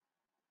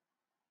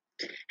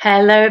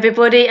Hello,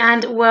 everybody,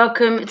 and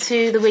welcome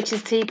to the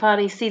Witches' Tea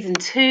Party Season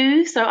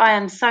 2. So I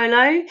am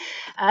solo.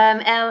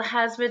 Elle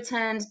has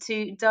returned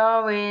to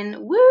Darwin,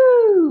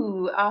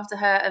 woo, after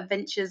her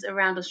adventures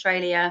around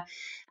Australia.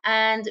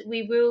 And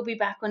we will be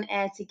back on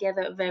air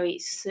together very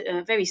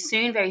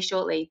soon, very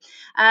shortly.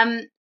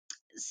 Um,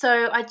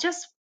 so I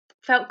just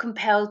felt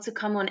compelled to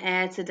come on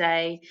air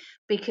today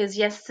because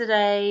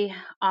yesterday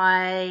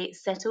I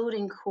settled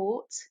in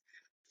court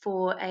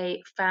for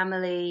a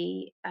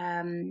family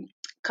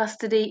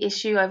custody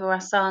issue over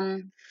our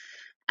son.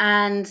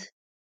 And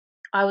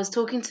I was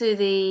talking to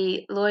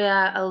the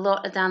lawyer a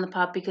lot down the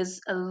pub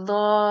because a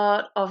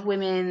lot of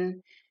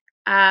women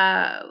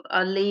are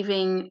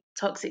leaving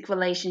toxic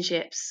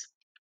relationships.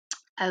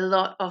 A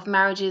lot of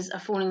marriages are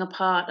falling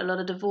apart. A lot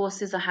of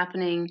divorces are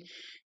happening.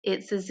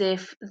 It's as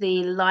if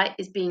the light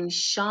is being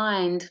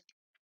shined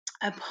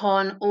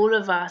upon all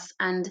of us,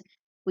 and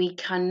we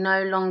can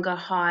no longer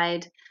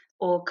hide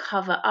or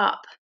cover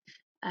up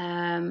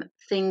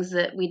things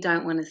that we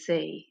don't want to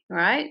see,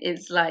 right?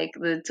 It's like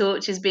the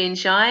torch is being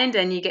shined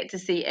and you get to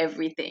see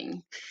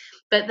everything.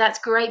 But that's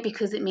great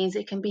because it means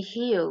it can be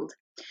healed.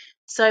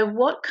 So,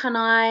 what can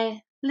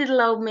I,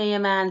 little old me,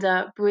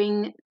 Amanda,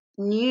 bring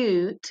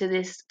new to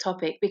this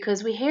topic?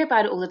 Because we hear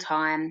about it all the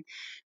time.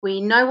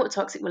 We know what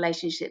toxic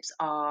relationships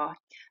are.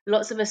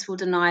 Lots of us will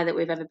deny that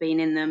we've ever been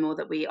in them or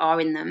that we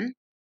are in them.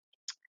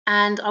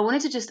 And I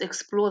wanted to just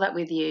explore that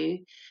with you,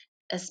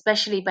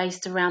 especially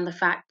based around the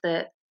fact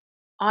that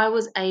I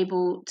was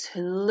able to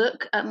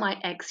look at my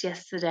ex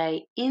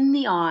yesterday in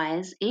the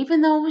eyes,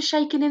 even though I was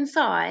shaking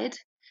inside.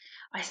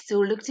 I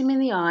still looked him in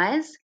the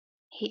eyes.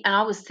 And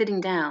I was sitting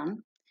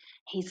down.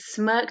 He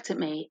smirked at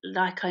me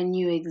like I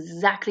knew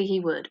exactly he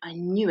would. I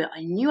knew it.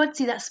 I knew I'd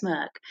see that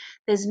smirk.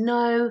 There's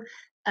no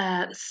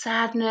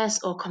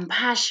sadness or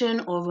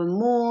compassion or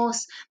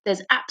remorse.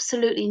 There's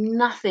absolutely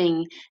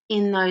nothing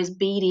in those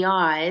beady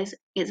eyes.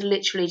 It's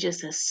literally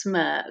just a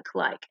smirk,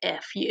 like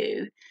F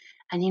you.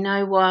 And you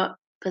know what?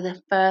 For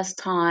the first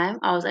time,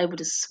 I was able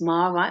to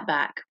smile right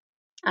back.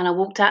 And I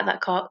walked out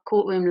that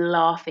courtroom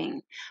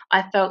laughing.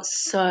 I felt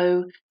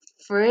so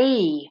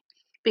free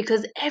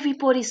because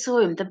everybody saw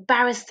him, the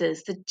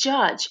barristers, the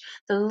judge,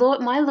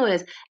 my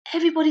lawyers,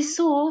 everybody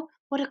saw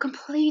what a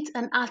complete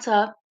and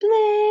utter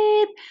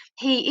bleep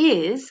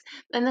he is,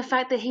 and the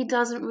fact that he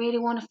doesn't really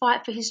want to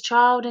fight for his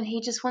child and he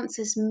just wants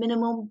this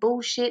minimal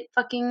bullshit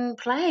fucking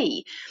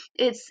play.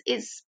 It's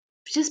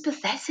just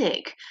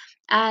pathetic.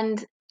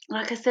 And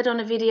like I said on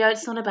a video,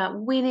 it's not about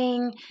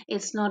winning,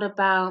 it's not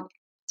about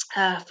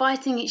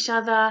fighting each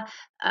other.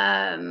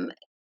 Um,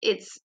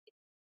 it's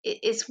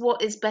it's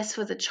what is best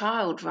for the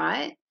child,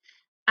 right?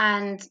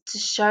 And to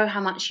show how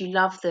much you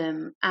love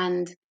them.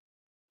 And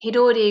he'd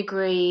already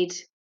agreed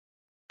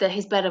that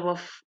he's better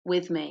off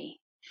with me.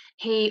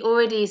 He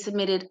already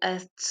submitted a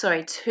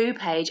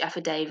 2-page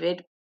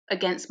affidavit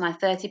against my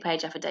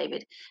 30-page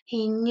affidavit.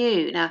 He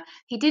knew. Now,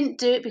 he didn't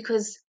do it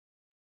because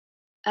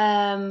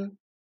um,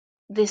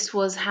 this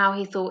was how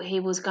he thought he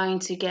was going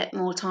to get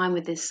more time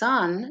with his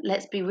son.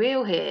 Let's be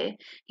real here.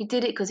 He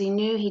did it because he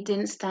knew he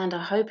didn't stand a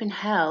hope in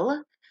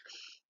hell,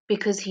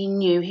 because he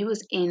knew he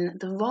was in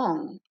the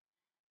wrong.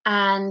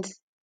 And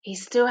he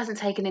still hasn't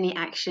taken any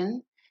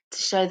action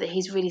to show that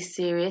he's really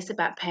serious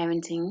about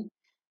parenting.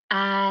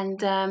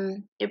 And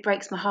it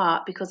breaks my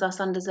heart because our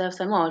son deserves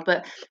so much.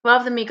 But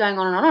rather than me going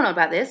on and on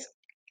about this,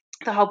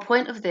 the whole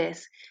point of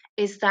this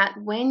is that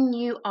when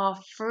you are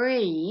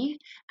free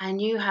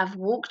and you have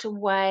walked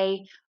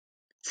away,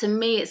 to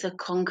me, it's a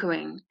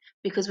conquering.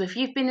 Because if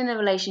you've been in a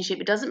relationship,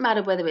 it doesn't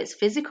matter whether it's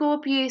physical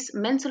abuse,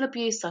 mental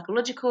abuse,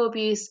 psychological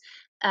abuse,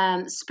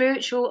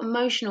 spiritual,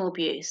 emotional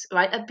abuse,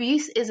 right?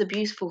 Abuse is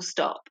abuse, full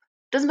stop.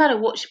 Doesn't matter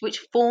which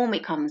form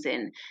it comes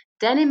in.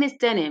 Denim is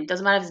denim.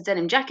 Doesn't matter if it's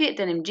denim jacket,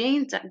 denim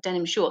jeans,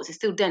 denim shorts. It's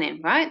still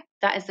denim, right?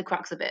 That is the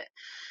crux of it.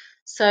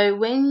 So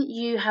when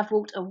you have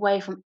walked away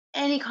from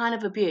any kind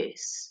of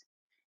abuse,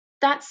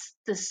 that's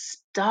the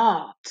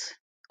start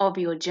of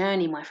your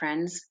journey, my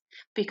friends,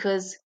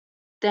 because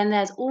then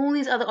there's all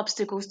these other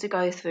obstacles to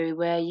go through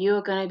where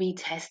you're going to be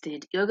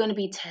tested. You're going to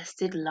be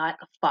tested like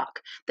a fuck.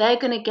 They're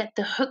going to get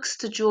the hooks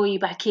to draw you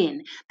back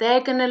in.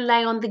 They're going to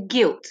lay on the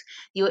guilt.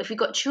 If you've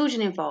got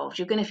children involved,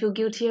 you're going to feel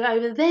guilty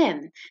over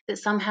them, that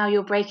somehow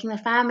you're breaking the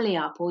family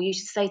up, or you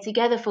should stay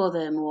together for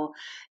them, or,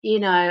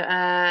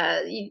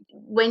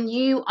 when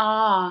you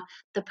are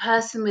the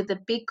person with the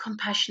big,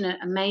 compassionate,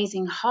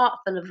 amazing heart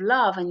full of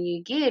love, and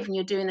you give and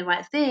you're doing the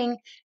right thing,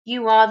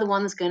 you are the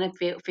one that's going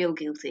to feel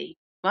guilty,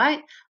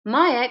 right?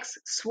 My ex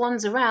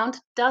swans around,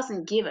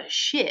 doesn't give a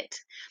shit,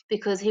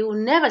 because he will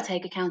never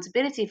take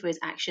accountability for his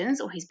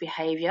actions or his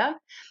behavior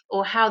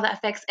or how that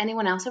affects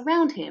anyone else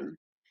around him.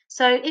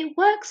 So it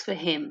works for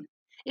him.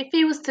 If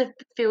he was to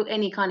feel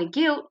any kind of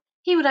guilt,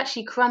 he would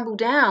actually crumble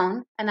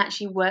down and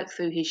actually work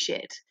through his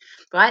shit,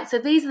 right? So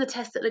these are the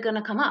tests that are going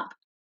to come up.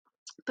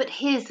 But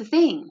here's the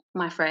thing,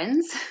 my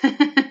friends,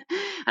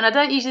 and I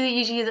don't usually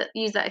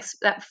use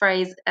that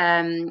phrase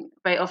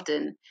very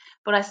often,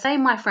 but I say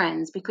my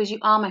friends because you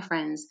are my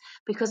friends,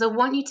 because I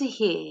want you to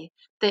hear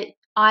that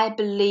I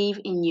believe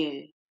in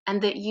you.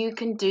 and that you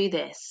can do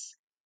this.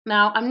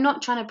 Now, I'm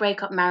not trying to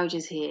break up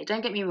marriages here,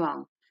 don't get me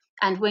wrong.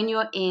 And when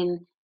you're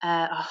in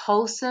a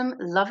wholesome,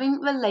 loving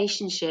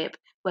relationship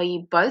where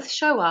you both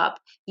show up,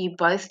 you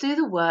both do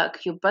the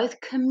work, you're both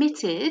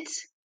committed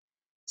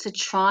to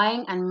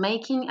trying and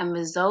making and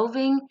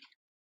resolving,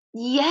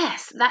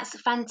 yes, that's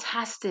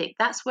fantastic.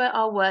 That's where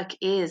our work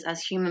is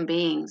as human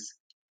beings.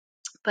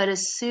 But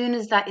as soon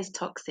as that is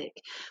toxic,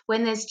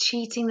 when there's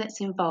cheating that's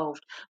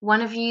involved,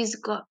 one of you's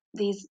got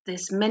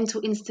this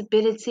mental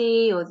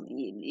instability, or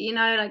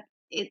like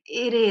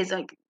it is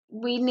like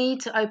we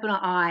need to open our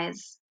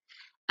eyes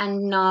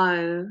and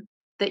know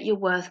that you're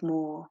worth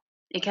more.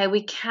 Okay,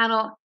 we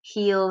cannot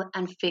heal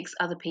and fix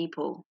other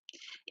people.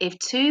 If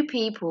two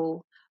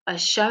people are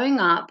showing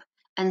up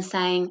and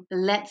saying,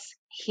 let's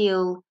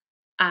heal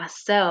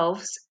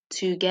ourselves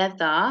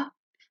together,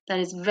 that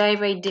is very,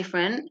 very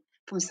different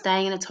from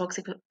staying in a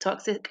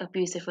toxic,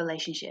 abusive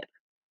relationship.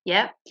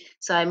 Yeah.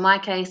 So in my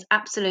case,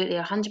 absolutely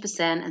 100%.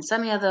 And so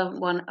many other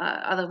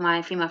of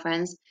my female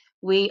friends,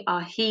 we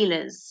are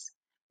healers.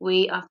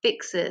 We are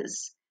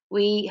fixers.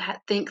 We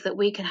think that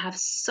we can have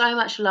so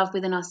much love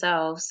within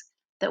ourselves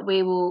that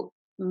we will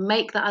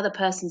make the other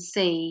person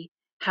see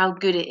how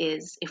good it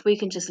is if we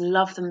can just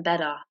love them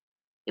better.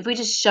 If we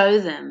just show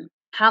them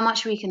how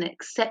much we can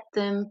accept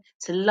them,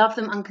 to love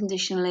them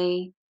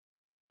unconditionally,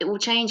 it will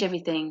change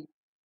everything,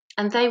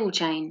 and they will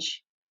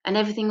change, and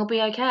everything will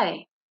be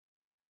okay.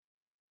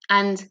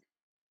 And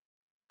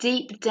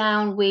deep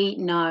down,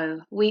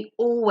 we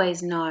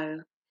always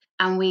know,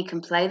 and we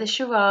can play the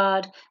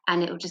charade,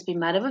 and it will just be a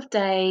matter of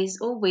days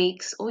or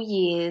weeks or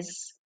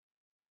years,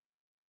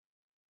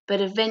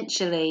 but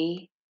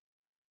eventually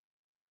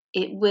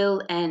it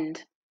will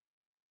end.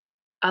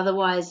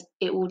 Otherwise,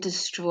 it will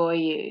destroy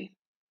you.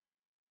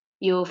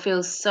 You'll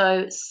feel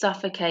so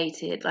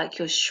suffocated, like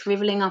you're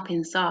shriveling up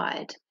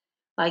inside,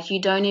 like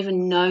you don't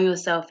even know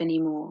yourself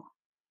anymore.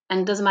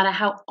 And it doesn't matter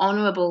how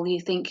honorable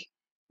you think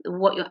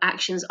what your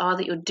actions are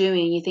that you're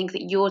doing, you think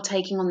that you're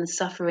taking on the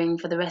suffering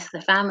for the rest of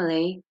the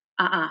family.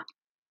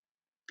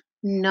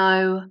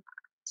 No,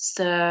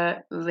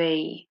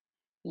 sirree.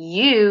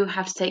 You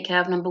have to take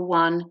care of number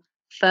one,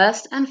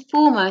 first and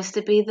foremost,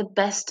 to be the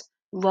best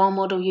role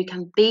model you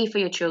can be for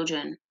your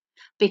children.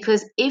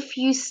 Because if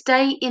you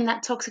stay in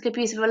that toxic,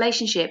 abusive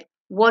relationship,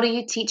 what are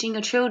you teaching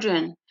your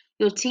children?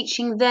 You're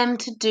teaching them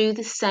to do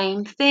the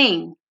same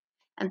thing.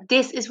 And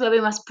this is where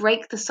we must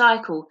break the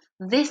cycle.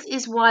 This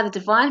is why the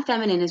divine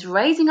feminine is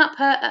raising up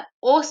her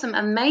awesome,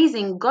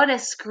 amazing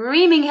goddess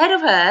screaming head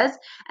of hers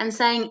and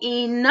saying,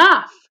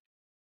 enough.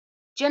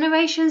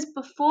 Generations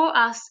before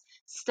us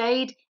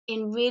stayed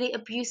in really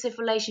abusive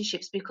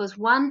relationships because,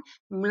 one,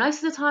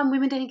 most of the time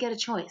women didn't get a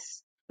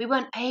choice. We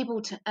weren't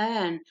able to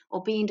earn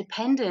or be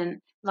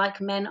independent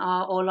like men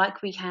are, or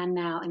like we can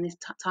now in this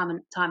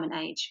time and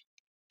age.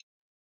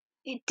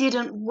 It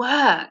didn't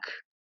work.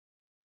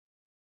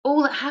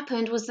 All that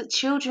happened was that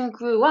children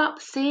grew up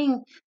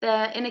seeing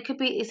and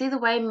it's either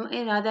way,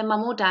 their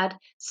mum or dad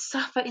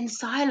suffer in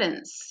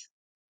silence.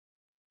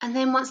 And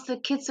then once the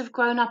kids have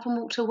grown up and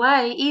walked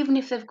away, even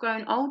if they've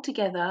grown old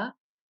together,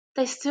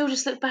 they still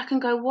just look back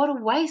and go, what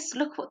a waste.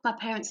 Look what my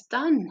parents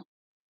done.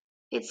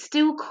 It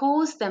still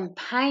caused them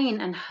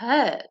pain and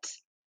hurt.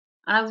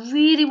 And I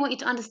really want you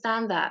to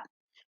understand that.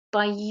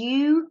 By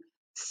you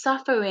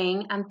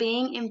suffering and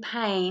being in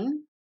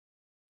pain,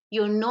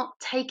 you're not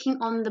taking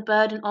on the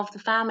burden of the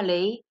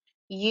family.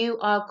 You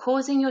are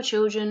causing your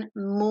children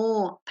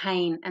more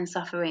pain and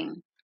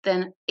suffering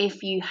than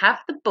if you have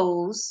the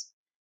balls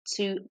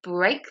to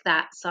break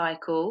that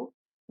cycle,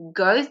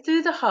 go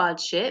through the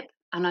hardship.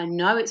 And I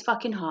know it's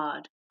fucking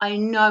hard. I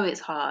know it's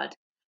hard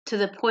to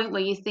the point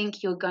where you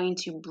think you're going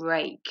to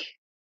break.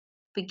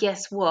 But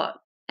guess what?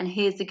 And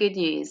here's the good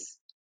news.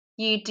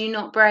 You do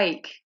not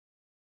break.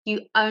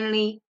 You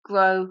only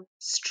grow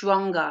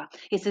stronger.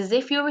 It's as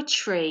if you're a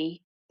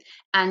tree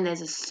and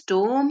there's a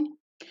storm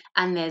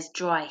and there's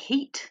dry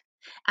heat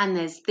and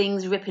there's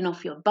things ripping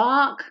off your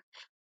bark.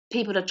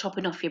 People are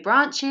chopping off your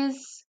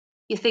branches.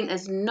 You think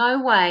there's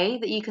no way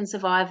that you can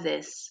survive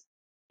this.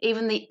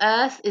 Even the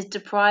earth is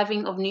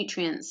depriving of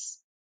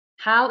nutrients.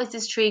 How is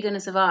this tree going to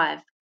survive?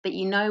 But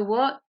you know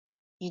what?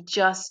 You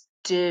just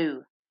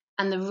do.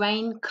 And the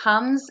rain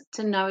comes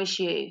to nourish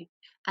you.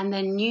 And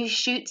then new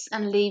shoots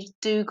and leaves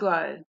do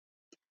grow.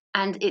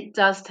 And it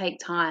does take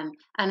time.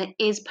 And it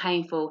is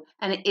painful.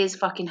 And it is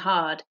fucking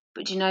hard.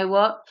 But you know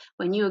what?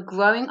 When you are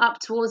growing up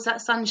towards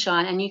that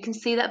sunshine and you can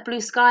see that blue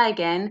sky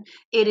again,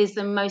 it is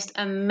the most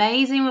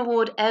amazing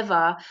reward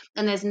ever.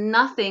 And there's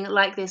nothing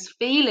like this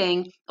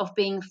feeling of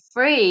being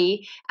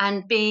free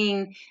and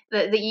being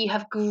that you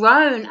have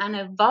grown and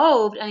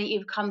evolved and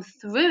you've come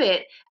through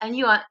it and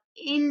you are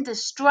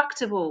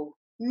indestructible.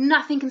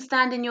 Nothing can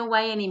stand in your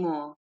way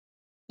anymore.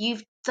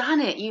 You've done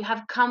it. You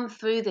have come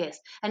through this.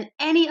 And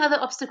any other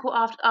obstacle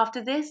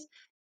after this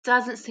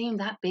doesn't seem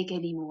that big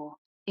anymore.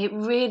 It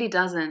really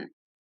doesn't,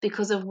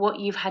 because of what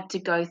you've had to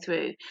go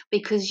through,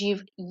 because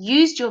you've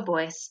used your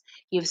voice,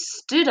 you've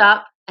stood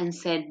up and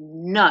said,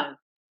 no,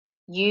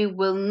 you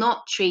will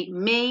not treat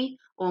me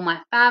or my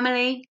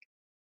family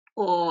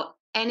or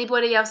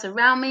anybody else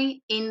around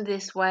me in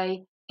this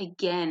way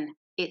again.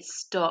 It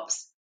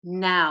stops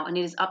now, and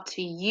it is up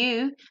to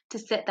you to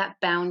set that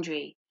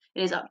boundary.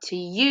 It is up to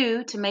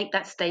you to make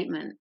that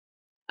statement.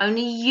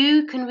 Only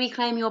you can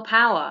reclaim your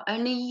power.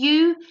 Only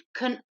you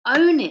can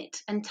own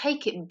it and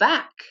take it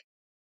back.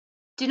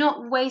 Do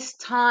not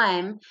waste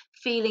time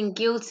feeling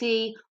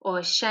guilty or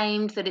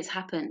ashamed that it's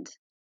happened.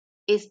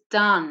 It's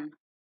done.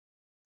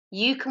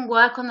 You can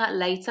work on that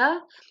later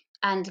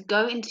and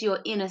go into your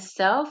inner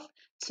self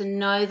to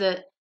know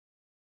that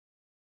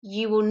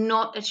you will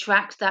not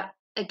attract that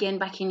again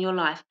back in your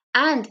life.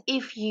 And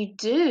if you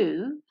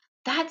do,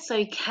 that's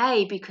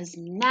okay, because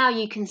now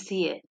you can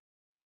see it.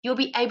 You'll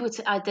be able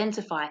to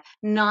identify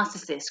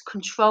narcissists,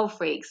 control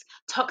freaks,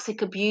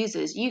 toxic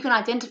abusers. You can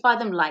identify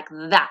them like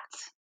that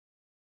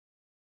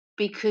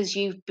because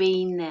you've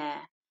been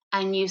there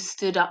and you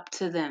stood up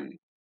to them.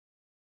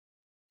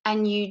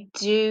 And you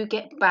do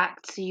get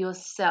back to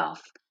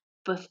yourself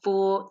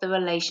before the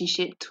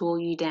relationship tore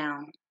you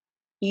down.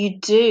 You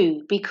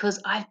do,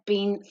 because I've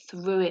been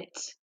through it.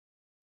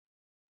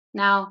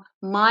 Now,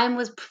 mine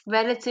was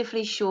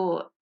relatively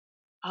short.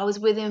 I was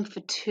with him for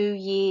 2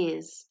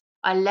 years.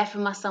 I left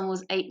when my son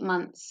was 8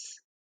 months.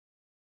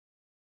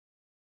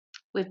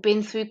 We've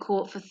been through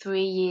court for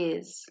 3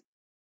 years.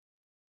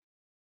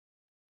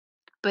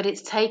 But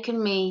it's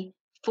taken me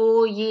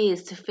 4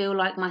 years to feel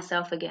like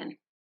myself again.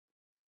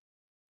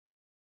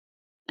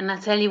 And I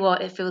tell you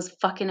what, it feels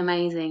fucking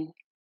amazing.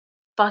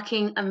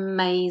 Fucking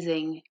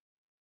amazing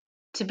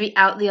to be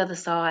out the other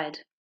side.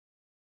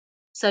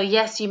 So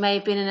yes, you may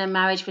have been in a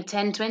marriage for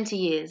 10, 20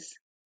 years,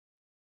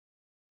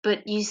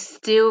 but you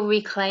still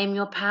reclaim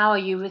your power.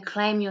 You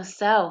reclaim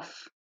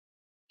yourself.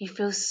 You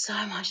feel so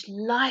much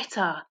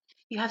lighter.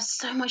 You have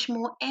so much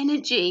more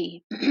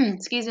energy.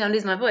 Excuse me, I'm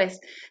losing my voice.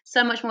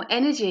 So much more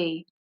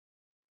energy.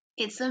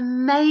 It's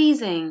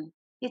amazing.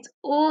 It's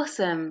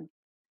awesome.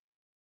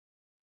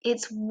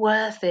 It's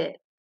worth it.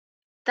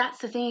 That's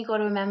the thing you got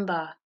to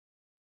remember.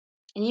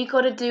 And you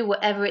got to do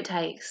whatever it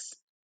takes.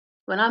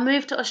 When I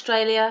moved to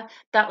Australia,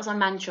 that was my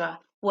mantra.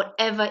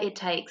 Whatever it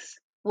takes.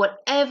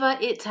 Whatever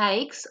it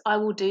takes, I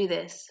will do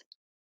this.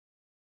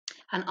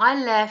 And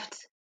I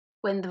left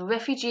when the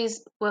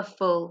refugees were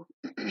full.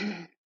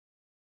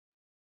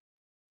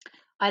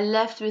 I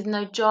left with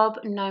no job,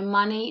 no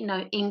money,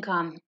 no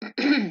income,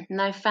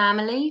 no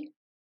family.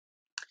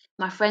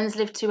 My friends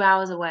lived 2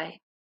 hours away.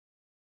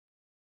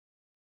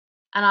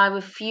 And I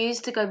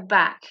refused to go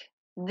back.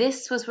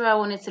 This was where I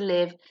wanted to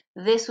live.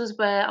 This was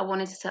where I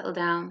wanted to settle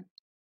down.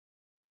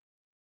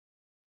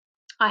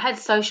 I had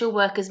social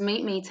workers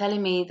meet me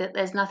telling me that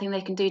there's nothing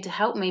they can do to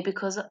help me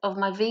because of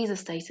my visa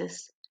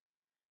status.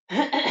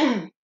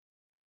 And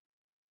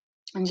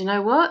you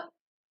know what?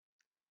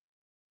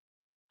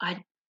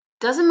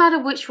 Doesn't matter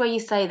which way you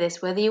say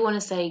this, whether you want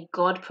to say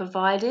God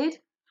provided,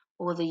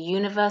 or the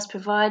universe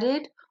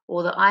provided,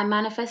 or that I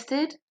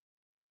manifested,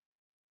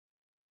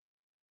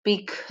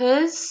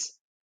 because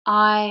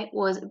I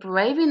was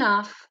brave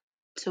enough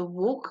to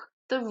walk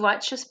the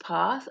righteous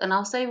path, and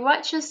I'll say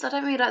righteous, I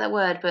don't really like that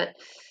word, but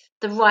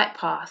the right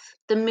path,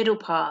 the middle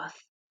path,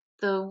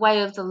 the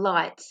way of the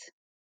light,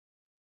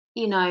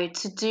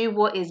 to do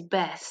what is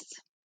best.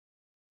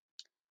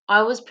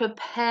 I was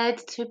prepared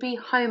to be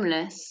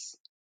homeless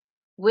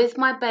with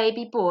my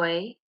baby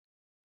boy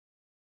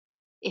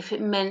if it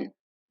meant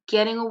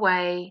getting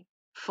away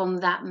from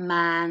that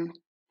man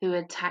who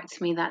attacked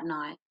me that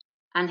night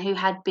and who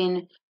had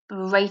been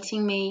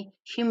berating me,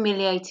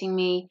 humiliating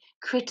me,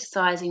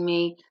 criticizing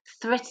me,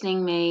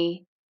 threatening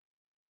me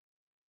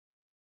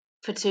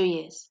for 2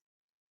 years.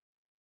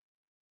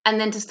 And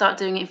then to start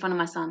doing it in front of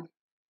my son.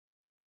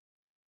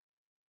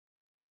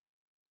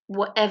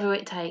 Whatever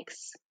it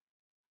takes.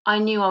 I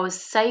knew I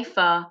was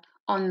safer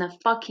on the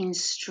fucking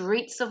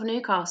streets of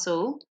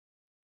Newcastle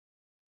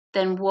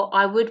than what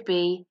I would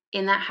be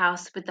in that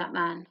house with that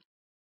man.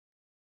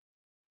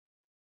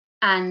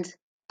 And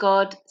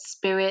God,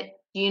 spirit,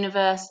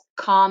 universe,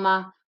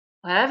 karma,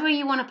 however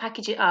you want to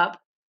package it up,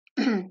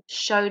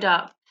 showed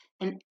up,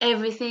 and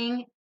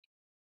everything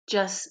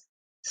just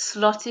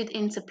slotted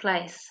into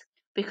place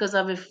because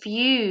I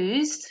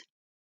refused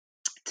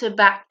to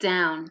back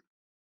down.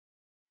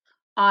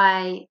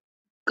 I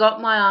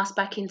got my ass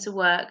back into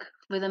work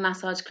with a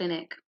massage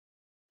clinic.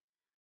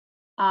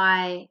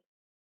 I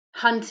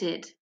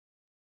hunted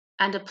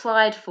and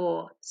applied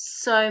for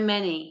so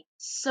many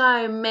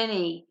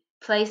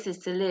places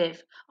to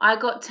live. I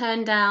got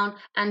turned down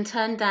and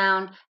turned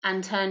down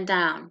and turned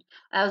down.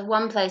 There was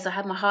one place I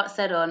had my heart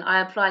set on.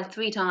 I applied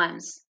 3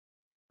 times.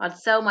 I'd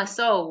sell my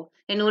soul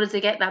in order to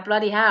get that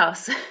bloody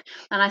house.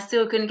 And I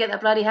still couldn't get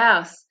that bloody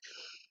house.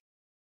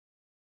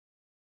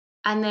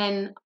 And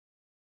then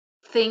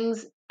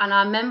and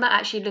I remember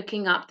actually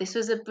looking up, this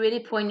was a really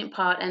poignant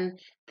part, and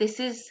this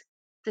is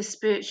the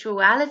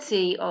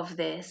spirituality of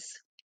this,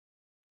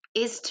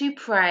 is to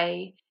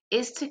pray,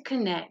 is to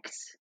connect,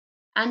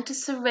 and to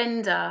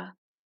surrender.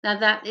 Now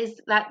that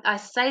I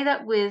say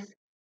that with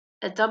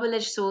a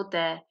double-edged sword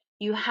there.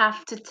 You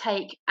have to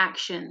take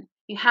action.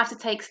 You have to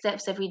take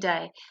steps every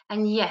day.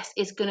 And yes,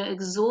 it's going to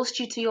exhaust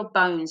you to your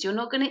bones. You're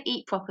not going to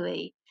eat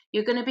properly.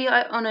 You're going to be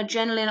on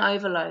adrenaline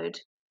overload.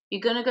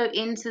 You're going to go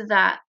into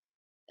that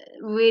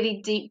really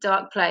deep,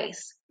 dark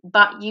place,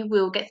 but you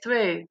will get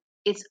through.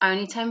 It's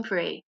only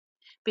temporary,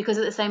 because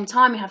at the same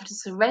time, you have to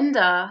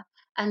surrender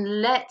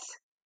and let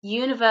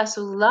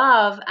universal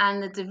love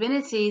and the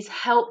divinities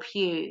help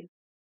you.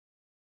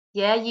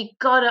 Yeah, you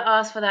gotta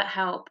ask for that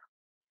help.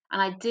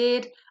 And I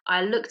did.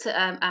 I looked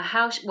at a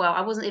house. Well,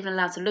 I wasn't even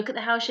allowed to look at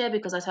the house share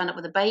because I turned up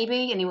with a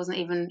baby, and he wasn't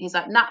even. He's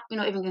like, nah, you're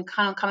not even going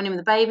to coming in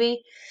with a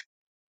baby.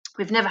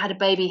 We've never had a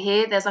baby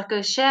here. There's like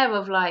a share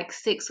of like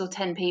 6 or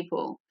 10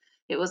 people.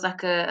 It was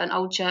like an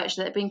old church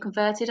that had been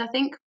converted, I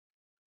think.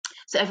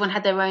 So everyone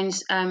had their own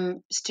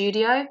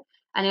studio,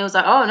 and he was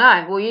like, "Oh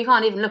no, well you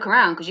can't even look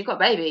around because you've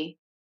got a baby."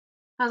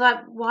 I was like,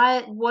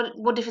 "Why?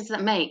 What difference does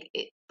that make?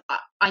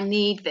 I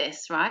need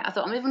this, right?" I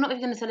thought I'm not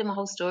even going to tell him my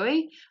whole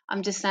story.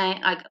 I'm just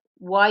saying, like,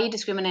 why are you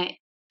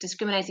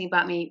discriminating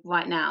about me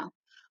right now?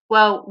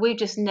 Well, we've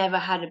just never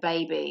had a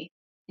baby.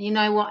 You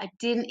know what? I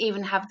didn't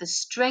even have the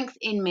strength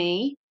in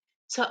me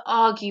to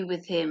argue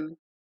with him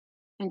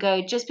and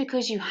go, just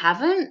because you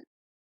haven't,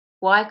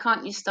 why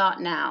can't you start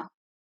now?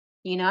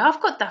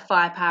 I've got that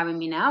firepower in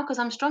me now because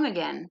I'm strong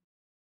again.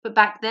 But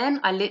back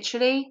then,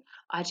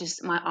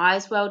 my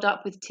eyes welled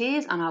up with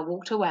tears and I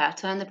walked away. I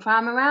turned the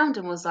pram around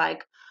and was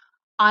like,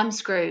 I'm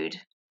screwed.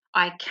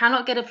 I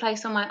cannot get a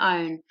place on my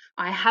own.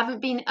 I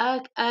haven't been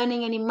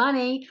earning any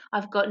money.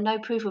 I've got no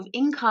proof of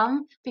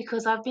income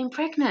because I've been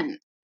pregnant.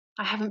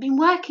 I haven't been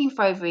working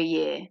for over a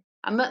year.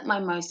 I'm at my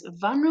most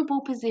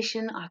vulnerable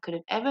position I could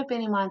have ever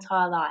been in my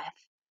entire life.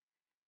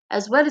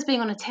 As well as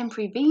being on a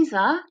temporary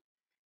visa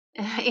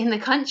in the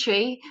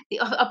country, the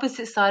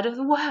opposite side of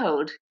the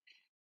world.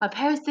 My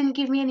parents didn't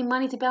give me any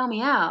money to bail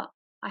me out.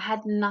 I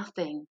had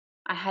nothing.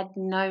 I had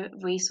no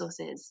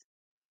resources.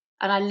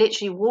 And I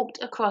literally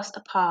walked across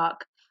a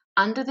park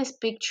under this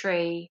big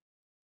tree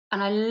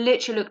and I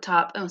literally looked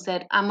up and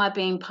said, am I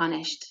being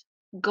punished?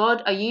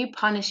 God, are you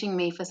punishing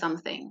me for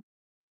something?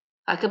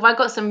 Like, have I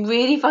got some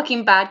really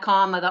fucking bad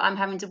karma that I'm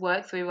having to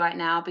work through right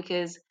now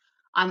because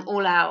I'm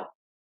all out?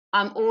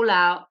 I'm all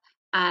out,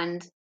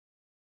 and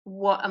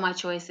what are my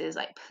choices?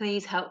 Like,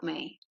 please help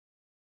me.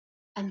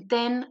 And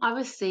then I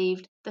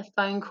received the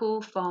phone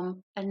call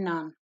from a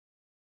nun.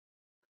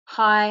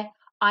 Hi,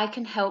 I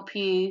can help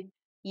you.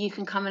 You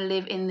can come and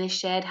live in this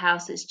shared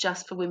house. It's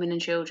just for women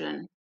and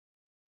children.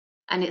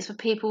 And it's for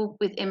people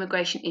with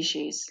immigration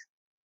issues.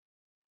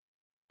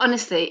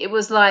 Honestly, it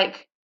was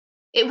like,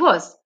 it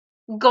was.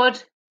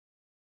 God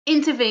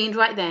intervened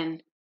right then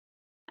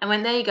and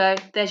went, there you go,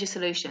 there's your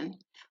solution.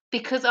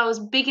 Because I was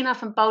big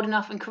enough and bold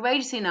enough and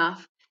courageous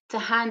enough to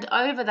hand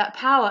over that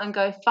power and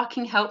go,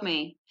 fucking help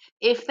me.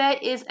 If there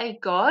is a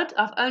God,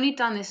 I've only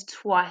done this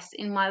twice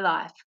in my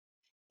life.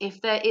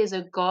 If there is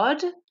a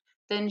God,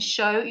 then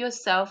show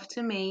yourself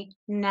to me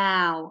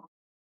now.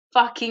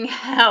 Fucking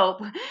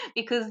help,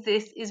 because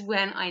this is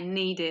when I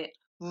need it,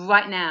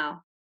 right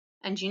now.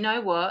 And you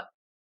know what?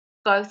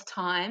 Both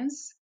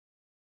times,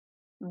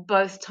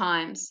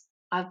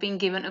 I've been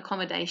given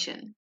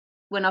accommodation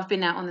when I've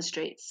been out on the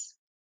streets.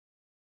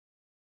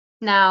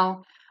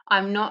 Now,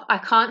 I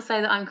can't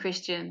say that I'm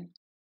Christian.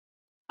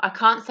 I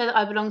can't say that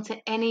I belong to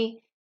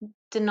any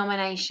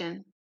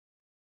denomination.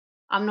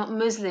 I'm not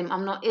Muslim,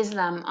 I'm not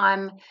Islam,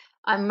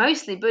 I'm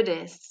mostly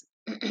Buddhist.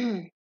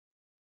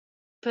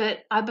 But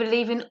I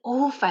believe in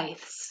all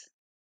faiths.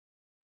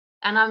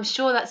 And I'm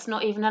sure that's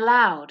not even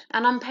allowed.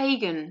 And I'm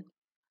pagan.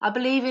 I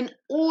believe in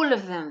all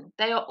of them.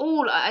 They are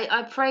all,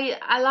 I pray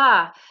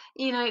Allah,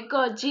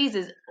 God,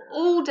 Jesus,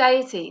 all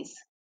deities,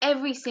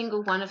 every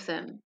single one of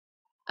them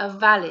are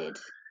valid.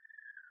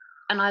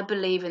 And I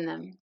believe in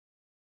them.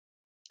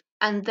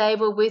 And they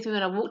were with me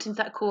when I walked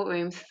into that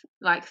courtroom,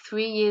 like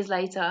 3 years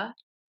later,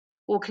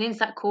 walking into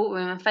that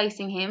courtroom and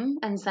facing him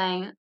and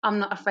saying, I'm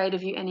not afraid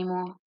of you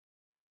anymore.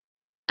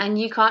 And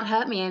you can't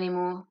hurt me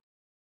anymore.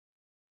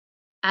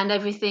 And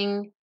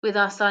everything with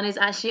our son is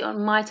actually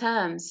on my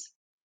terms.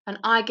 And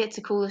I get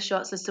to call the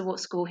shots as to what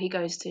school he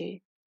goes to.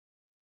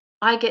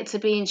 I get to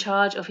be in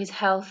charge of his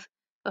health,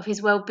 of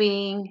his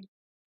well-being.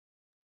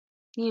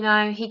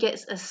 He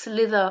gets a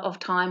slither of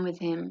time with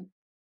him.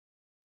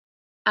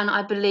 And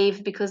I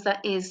believe because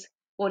that is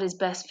what is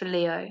best for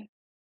Leo,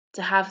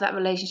 to have that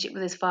relationship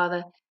with his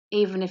father,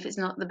 even if it's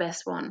not the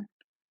best one.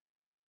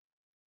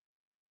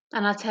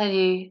 And I tell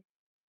you,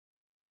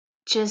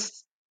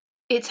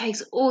 it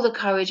takes all the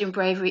courage and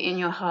bravery in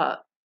your heart.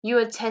 You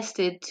are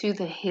tested to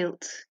the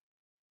hilt.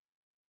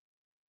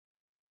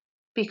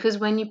 Because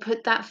when you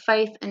put that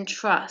faith and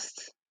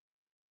trust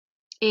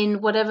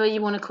in whatever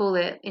you want to call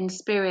it, in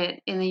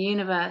spirit, in the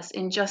universe,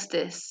 in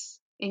justice,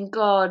 in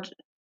God,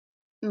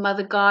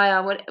 Mother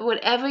Gaia,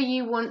 whatever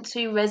you want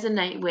to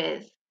resonate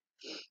with,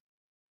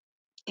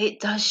 it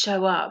does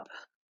show up.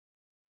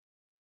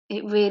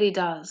 It really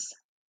does.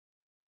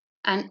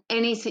 And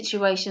any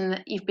situation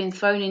that you've been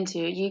thrown into,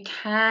 you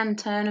can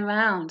turn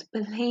around.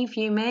 Believe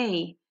you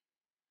me.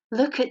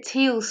 Look at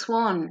Teal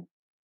Swan.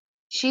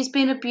 She's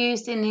been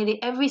abused in nearly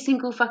every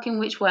single fucking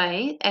which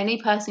way any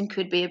person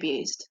could be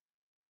abused.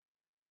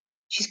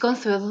 She's gone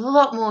through a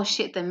lot more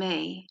shit than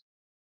me.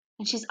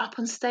 And she's up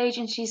on stage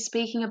and she's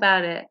speaking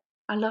about it.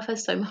 I love her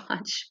so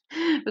much.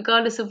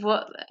 Regardless of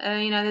what,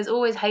 there's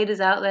always haters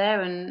out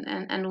there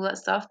and all that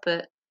stuff.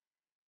 But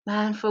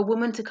man, for a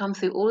woman to come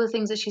through all the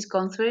things that she's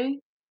gone through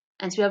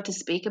and to be able to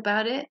speak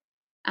about it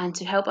and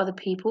to help other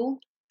people.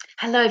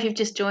 Hello, if you've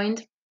just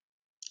joined.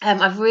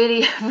 I've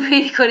really,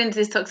 really got into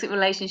this toxic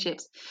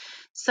relationships.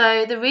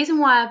 So the reason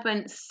why I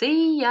went,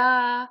 see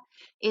ya,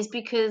 is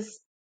because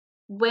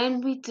when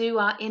we do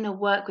our inner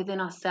work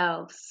within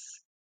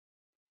ourselves,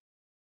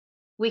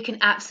 we can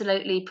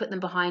absolutely put them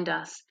behind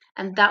us.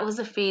 And that was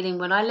the feeling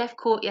when I left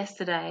court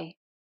yesterday.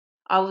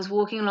 I was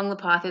walking along the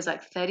path. It was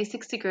like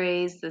 36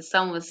 degrees. The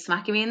sun was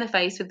smacking me in the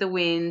face with the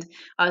wind.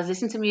 I was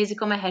listening to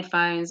music on my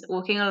headphones,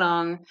 walking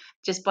along,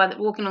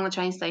 walking along the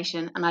train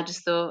station. And I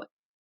just thought,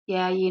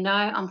 yeah,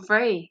 I'm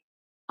free.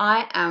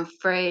 I am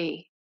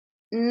free.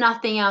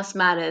 Nothing else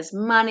matters.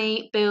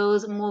 Money,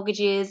 bills,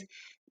 mortgages,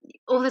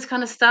 all this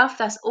kind of stuff,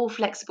 that's all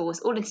flexible.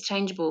 It's all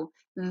interchangeable.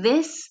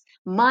 This,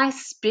 my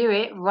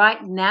spirit right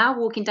now,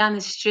 walking down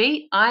the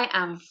street, I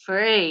am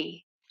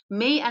free.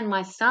 Me and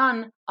my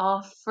son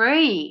are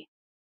free.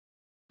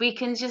 We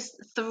can just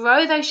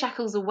throw those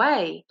shackles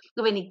away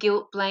of any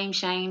guilt, blame,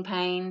 shame,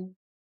 pain.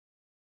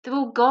 They're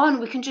all gone.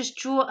 We can just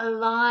draw a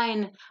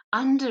line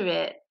under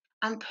it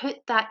and put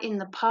that in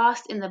the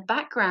past, in the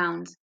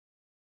background.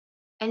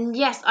 And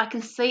yes, I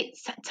can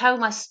tell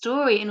my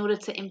story in order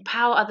to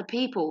empower other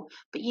people.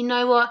 But you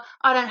know what?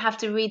 I don't have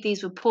to read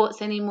these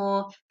reports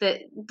anymore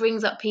that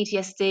brings up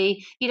PTSD.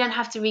 You don't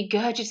have to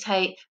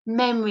regurgitate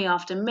memory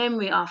after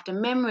memory after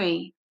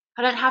memory.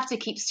 I don't have to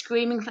keep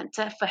screaming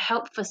for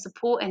help, for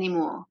support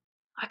anymore.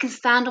 I can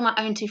stand on my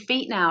own 2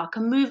 feet now. I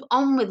can move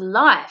on with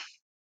life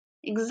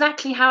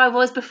exactly how I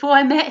was before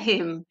I met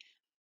him,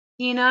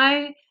 in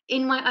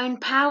my own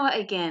power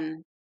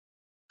again,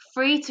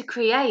 free to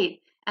create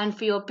and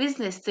for your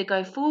business to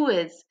go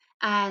forwards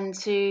and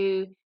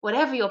to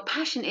whatever your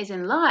passion is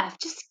in life,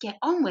 just get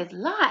on with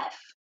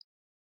life.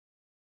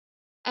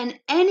 And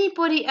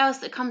anybody else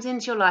that comes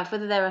into your life,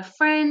 whether they're a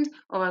friend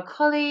or a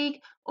colleague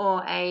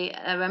or a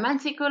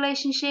romantic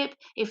relationship,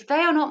 if they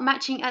are not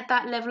matching at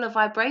that level of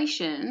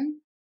vibration,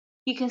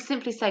 you can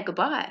simply say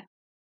goodbye.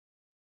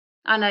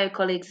 I know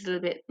colleagues is a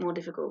little bit more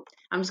difficult.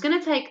 I'm just going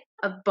to take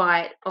a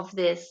bite of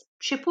this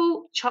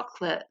triple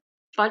chocolate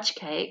fudge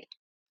cake.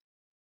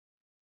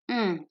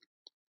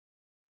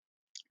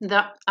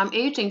 That I'm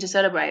eating to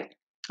celebrate.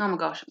 Oh my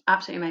gosh,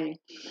 absolutely amazing.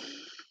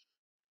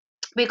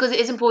 Because it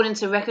is important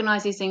to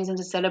recognize these things and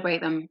to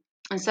celebrate them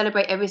and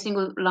celebrate every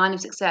single line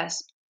of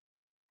success.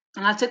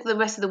 And I took the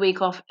rest of the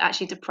week off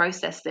actually to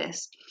process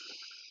this,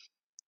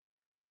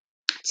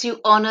 to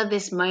honor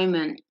this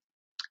moment.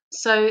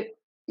 So,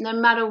 no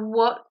matter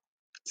what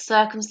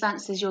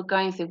circumstances you're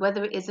going through,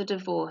 whether it is a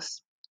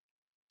divorce,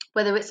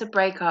 whether it's a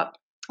breakup,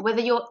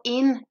 whether you're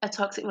in a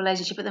toxic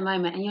relationship at the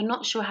moment and you're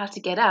not sure how to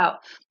get out,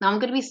 now I'm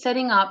going to be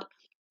setting up.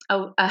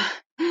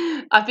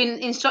 I've been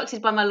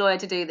instructed by my lawyer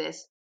to do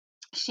this.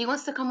 She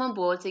wants to come on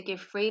board to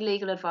give free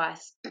legal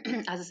advice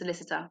as a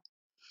solicitor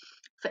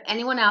for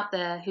anyone out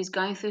there who's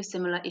going through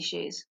similar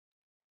issues,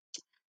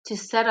 to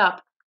set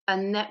up a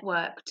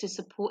network to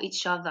support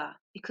each other,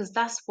 because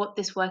that's what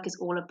this work is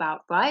all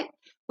about, right?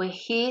 We're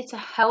here to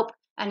help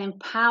and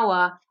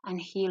empower and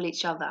heal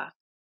each other.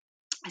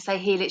 I say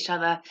heal each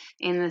other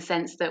in the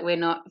sense that we're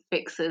not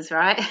fixers,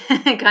 right?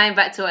 Going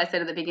back to what I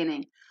said at the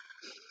beginning.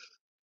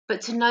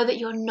 But to know that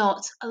you're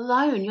not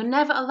alone. You're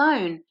never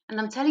alone. And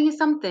I'm telling you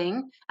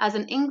something, as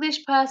an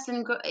English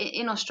person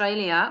in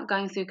Australia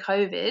going through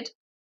COVID,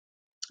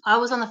 I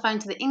was on the phone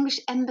to the English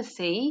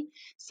embassy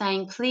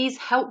saying, please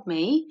help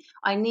me.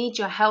 I need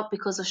your help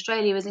because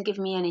Australia isn't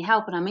giving me any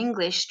help and I'm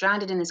English,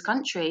 stranded in this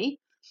country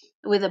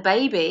with a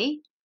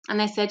baby. And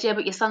they said, yeah,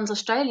 but your son's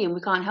Australian.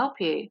 We can't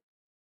help you.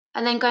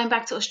 And then going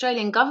back to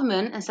Australian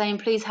government and saying,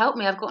 please help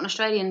me. I've got an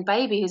Australian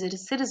baby who's a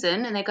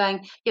citizen. And they're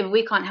going, yeah, but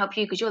we can't help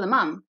you because you're the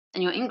mum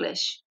and you're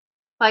English.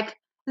 Like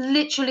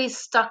literally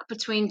stuck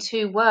between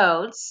two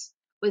worlds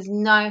with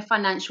no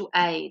financial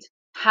aid.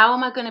 How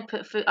am I going to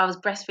put food? I was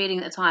breastfeeding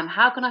at the time.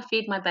 How can I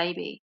feed my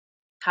baby?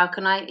 How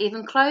can I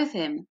even clothe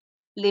him?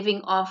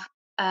 Living off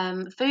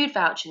food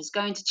vouchers,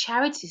 going to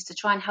charities to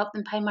try and help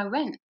them pay my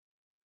rent.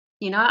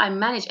 I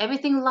managed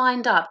everything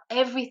lined up,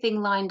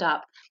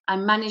 I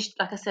managed,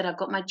 like I said, I've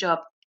got my job.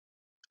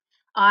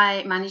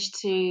 I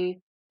managed to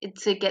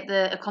get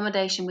the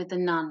accommodation with the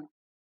nun.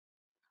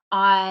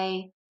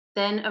 I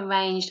then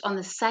arranged on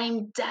the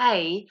same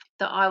day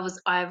that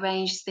I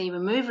arranged the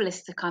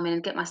removalist to come in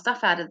and get my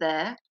stuff out of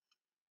there.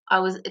 I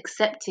was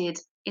accepted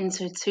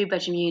into a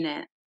 2-bedroom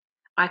unit.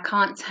 I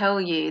can't tell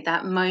you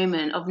that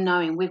moment of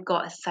knowing we've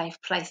got a safe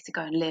place to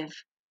go and live,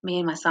 me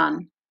and my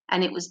son.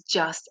 And it was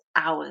just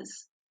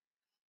ours.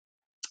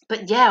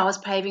 But yeah, I was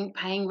paying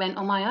rent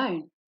on my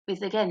own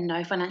with, again,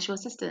 no financial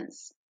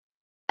assistance.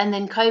 And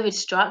then COVID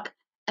struck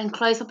and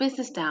closed my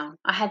business down.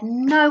 I had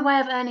no way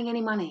of earning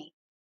any money.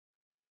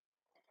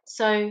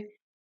 So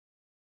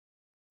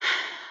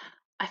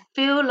I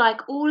feel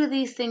like all of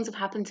these things have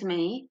happened to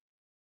me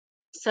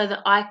so that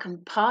I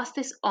can pass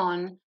this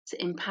on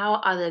to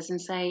empower others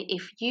and say,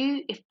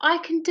 if I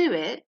can do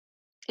it,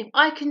 if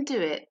I can do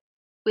it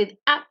with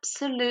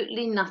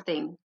absolutely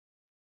nothing,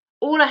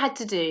 all I had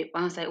to do,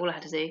 when I say all I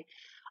had to do,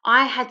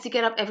 I had to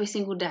get up every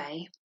single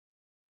day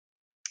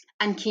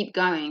and keep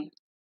going,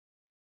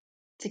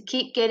 to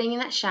keep getting in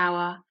that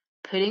shower,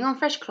 putting on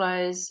fresh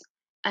clothes,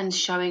 and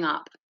showing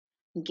up.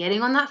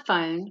 Getting on that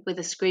phone with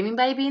a screaming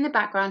baby in the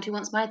background who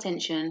wants my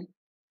attention.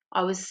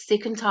 I was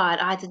sick and tired.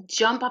 I had to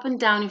jump up and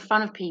down in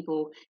front of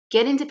people,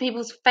 get into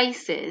people's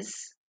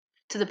faces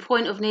to the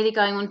point of nearly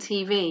going on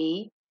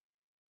TV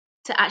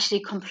to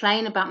actually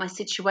complain about my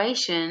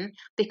situation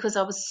because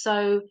I was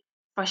so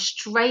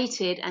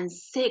frustrated and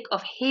sick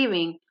of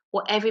hearing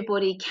what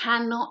everybody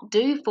cannot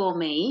do for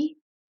me.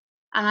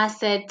 And I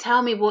said,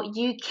 tell me what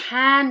you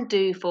can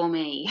do for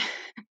me.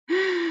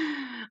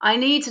 I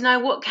need to know,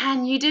 what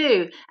can you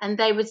do? And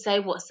they would say,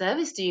 what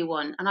service do you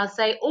want? And I'd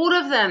say, all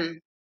of them.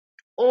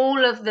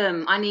 All of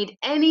them. I need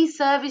any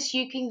service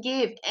you can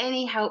give,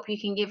 any help you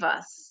can give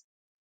us.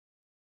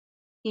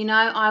 You know,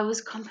 I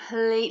was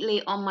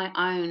completely on my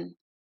own.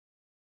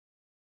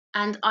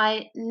 And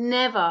I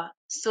never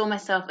saw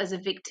myself as a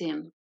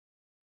victim.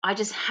 I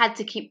just had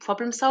to keep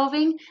problem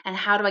solving and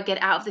how do I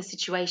get out of this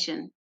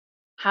situation?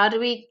 How do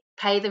we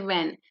pay the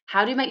rent?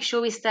 How do we make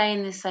sure we stay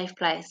in this safe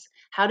place?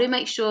 How do we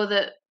make sure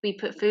that we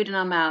put food in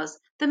our mouths,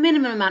 the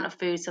minimum amount of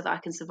food so that I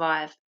can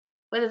survive?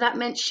 Whether that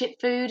meant ship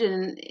food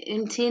and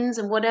in tins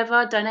and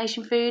whatever,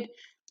 donation food,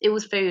 it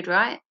was food,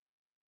 right?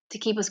 To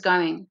keep us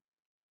going.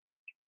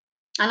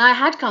 And I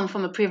had come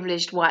from a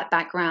privileged white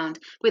background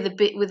with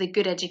a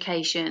good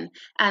education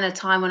and a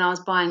time when I was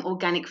buying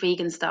organic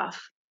vegan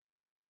stuff.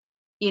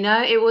 You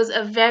know, it was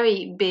a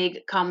very big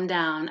come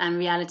down and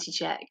reality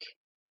check.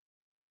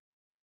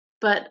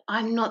 But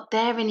I'm not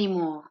there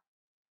anymore.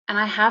 And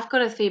I have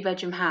got a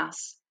 3-bedroom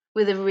house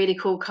with a really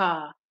cool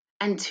car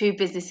and 2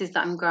 businesses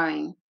that I'm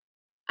growing.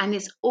 And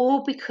it's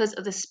all because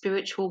of the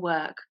spiritual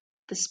work,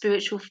 the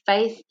spiritual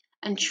faith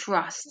and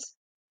trust.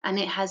 And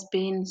it has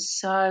been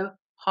so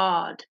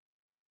hard,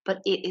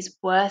 but it is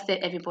worth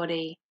it,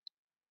 everybody.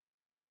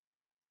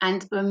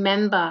 And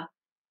remember,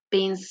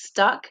 being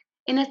stuck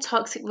in a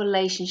toxic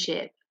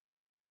relationship,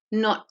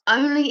 not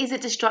only is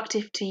it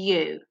destructive to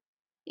you,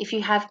 if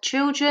you have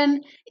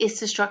children, it's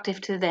destructive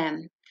to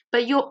them,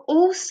 but you're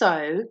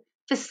also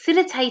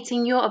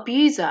facilitating your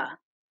abuser.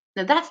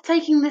 Now, that's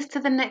taking this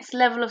to the next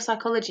level of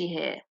psychology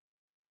here.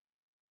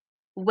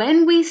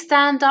 When we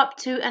stand up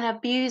to an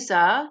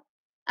abuser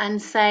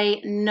and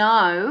say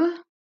no,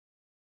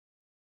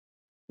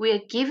 we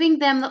are giving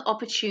them the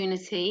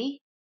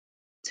opportunity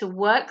to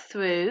work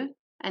through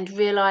and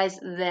realize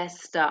their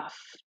stuff.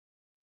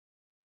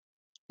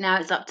 Now,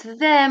 it's up to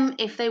them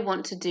if they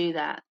want to do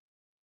that.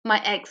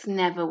 My ex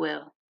never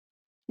will.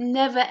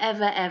 Never,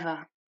 ever,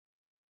 ever.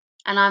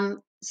 And I'm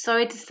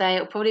sorry to say,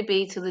 it'll probably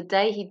be till the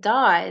day he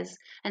dies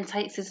and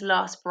takes his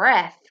last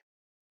breath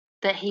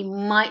that he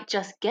might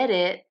just get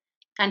it,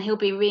 and he'll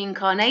be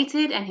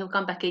reincarnated and he'll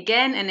come back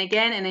again and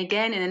again and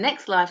again in the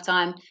next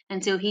lifetime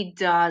until he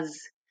does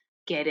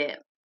get it.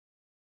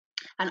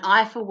 And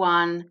I, for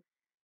one,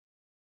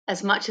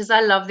 as much as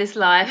I love this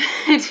life,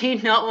 do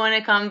not want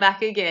to come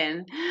back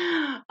again.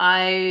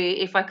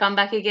 If I come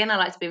back again, I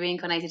like to be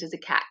reincarnated as a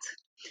cat.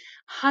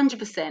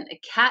 100% a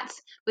cat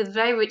with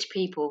very rich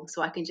people,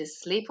 so I can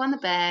just sleep on the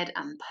bed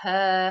and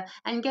purr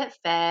and get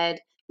fed,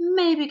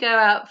 maybe go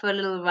out for a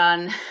little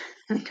run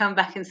and come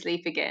back and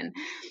sleep again.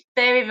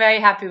 Very, very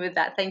happy with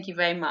that. Thank you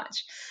very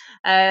much.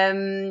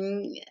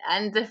 And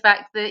the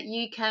fact that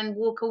you can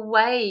walk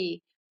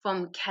away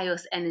from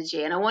chaos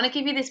energy. And I want to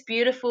give you this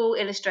beautiful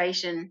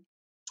illustration,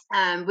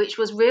 which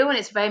was real and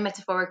it's very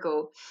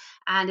metaphorical.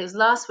 And it was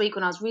last week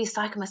when I was really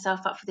psyching myself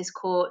up for this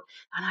court.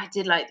 And I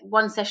did like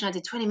one session, I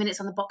did 20 minutes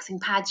on the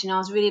boxing pads. You know, I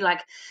was really like,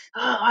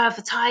 oh, I have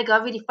the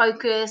tiger, really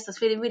focused. I was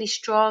feeling really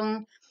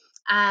strong.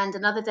 And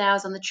another day I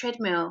was on the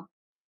treadmill.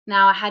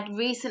 Now, I had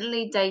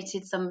recently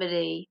dated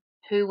somebody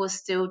who was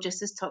still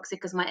just as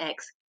toxic as my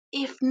ex,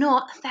 if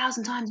not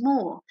 1,000 times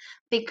more,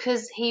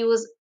 because he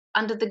was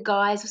under the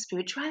guise of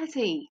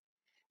spirituality.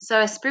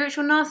 So a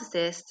spiritual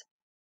narcissist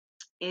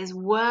is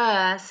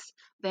worse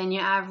than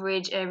your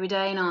average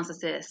everyday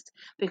narcissist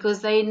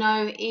because they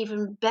know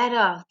even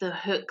better the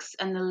hooks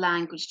and the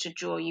language to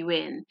draw you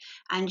in,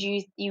 and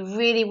you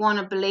really want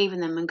to believe in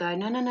them and go,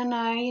 no, no, no,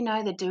 no, you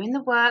know, they're doing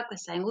the work, they're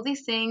saying all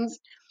these things,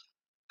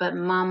 but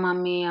mama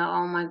mia,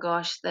 oh my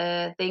gosh,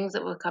 the things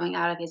that were coming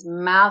out of his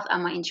mouth,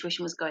 and my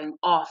intuition was going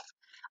off.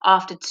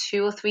 After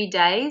 2 or 3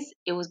 days,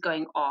 it was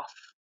going off.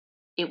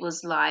 It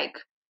was like,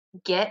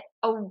 get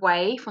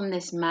away from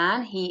this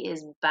man. He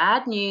is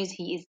bad news.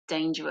 He is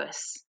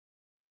dangerous.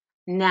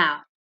 Now,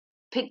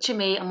 picture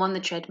me. I'm on the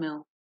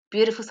treadmill.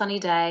 Beautiful sunny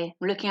day.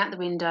 I'm looking out the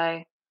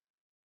window.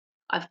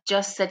 I've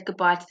just said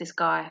goodbye to this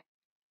guy.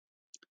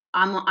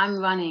 I'm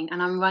running,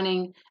 and I'm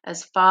running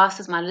as fast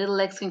as my little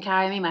legs can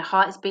carry me. My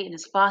heart is beating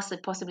as fast as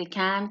it possibly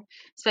can,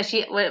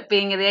 especially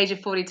being at the age of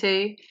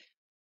 42.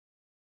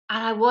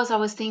 And I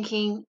was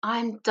thinking,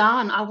 I'm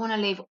done. I want to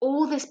leave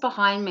all this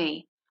behind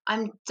me.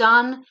 I'm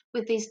done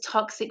with these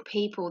toxic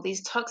people,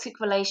 these toxic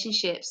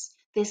relationships,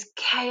 this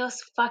chaos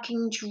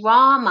fucking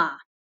drama.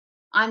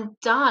 I'm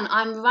done.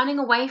 I'm running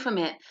away from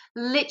it,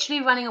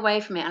 literally running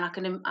away from it.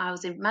 And I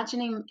was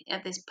imagining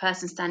this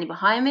person standing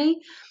behind me,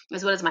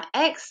 as well as my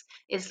ex.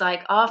 It's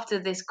like after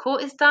this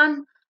court is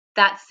done,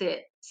 that's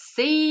it.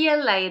 See you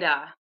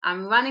later.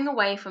 I'm running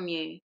away from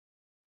you.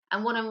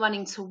 And what I'm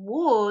running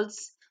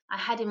towards, I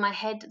had in my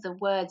head the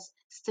words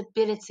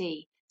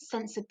stability,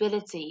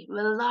 sensibility,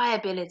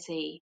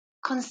 reliability,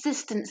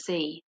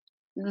 consistency.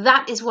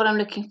 That is what I'm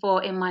looking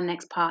for in my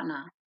next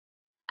partner.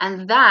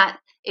 And that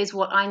is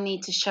what I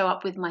need to show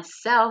up with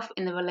myself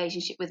in the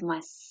relationship with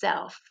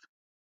myself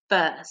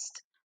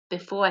first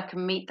before I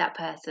can meet that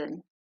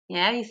person.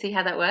 Yeah, you see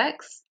how that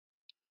works?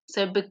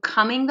 So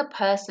becoming the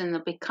person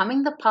or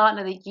becoming the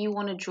partner that you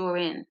want to draw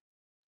in,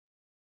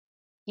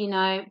 you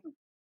know,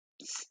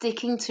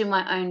 sticking to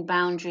my own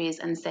boundaries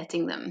and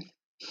setting them,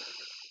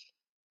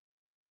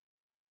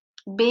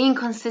 being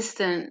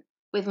consistent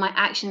with my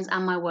actions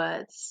and my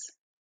words,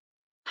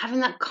 having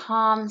that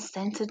calm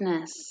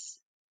centeredness.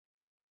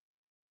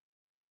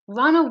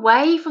 Run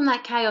away from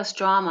that chaos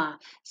drama.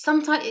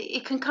 Sometimes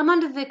it can come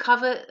under the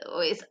cover,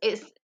 or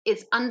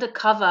it's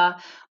undercover.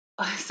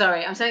 Oh,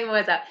 sorry, I'm saying the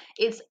words out.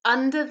 It's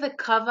under the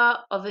cover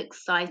of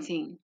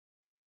exciting,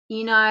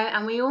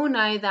 and we all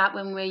know that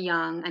when we're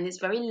young, and it's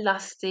very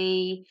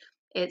lusty.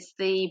 It's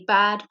the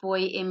bad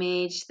boy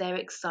image. They're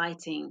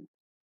exciting,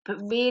 but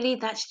really,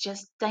 that's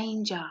just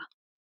danger.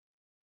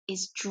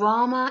 It's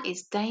drama.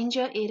 It's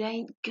danger. It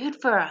ain't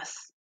good for us.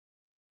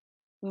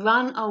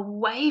 Run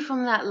away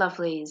from that,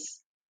 lovelies.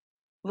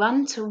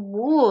 Run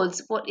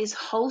towards what is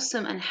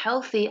wholesome and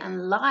healthy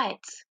and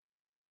light.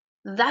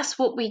 That's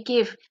what we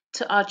give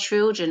to our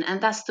children, and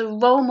that's the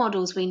role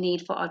models we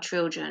need for our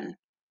children.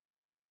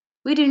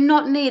 We do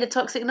not need a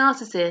toxic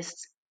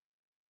narcissist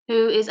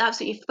who is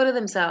absolutely full of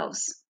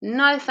themselves.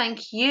 No,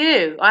 thank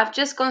you. I've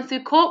just gone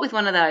through court with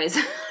one of those.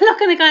 I'm not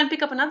going to go and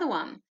pick up another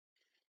one.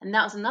 And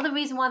that was another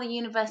reason why the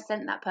universe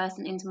sent that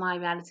person into my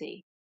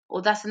reality.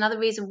 Or that's another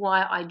reason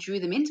why I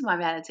drew them into my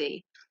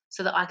reality,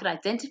 so that I could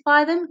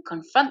identify them,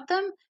 confront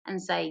them, and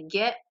say,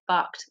 get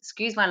fucked.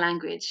 Excuse my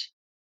language.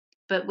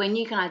 But when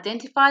you can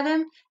identify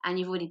them and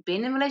you've already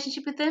been in a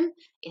relationship with them,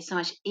 it's so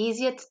much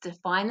easier to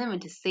define them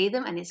and to see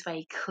them, and it's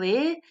very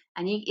clear.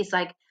 And it's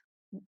like,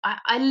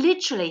 I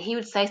literally, he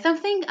would say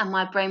something and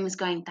my brain was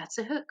going, that's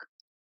a hook.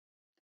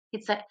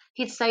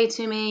 He'd say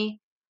to me,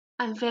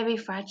 I'm very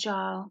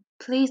fragile.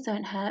 Please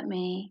don't hurt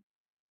me.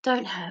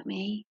 Don't hurt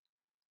me.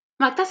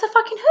 I'm like, that's a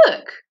fucking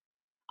hook.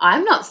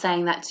 I'm not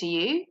saying that to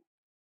you.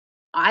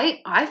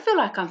 I feel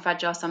like I'm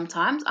fragile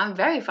sometimes. I'm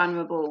very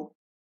vulnerable.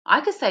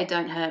 I could say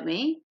don't hurt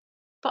me,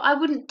 but I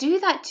wouldn't do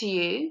that to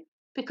you,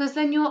 because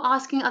then you're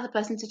asking the other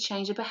person to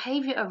change their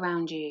behavior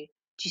around you.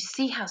 Do you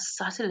see how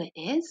subtle it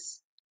is?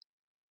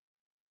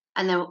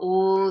 And there were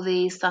all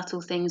these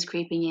subtle things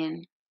creeping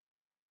in.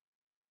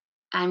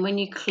 And when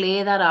you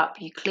clear that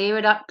up, you clear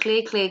it up,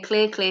 clear, clear,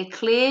 clear, clear,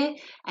 clear,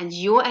 and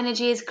your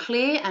energy is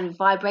clear and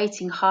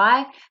vibrating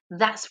high,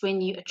 that's when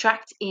you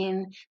attract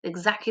in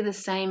exactly the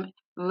same,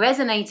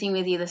 resonating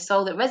with you, the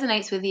soul that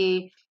resonates with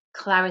you,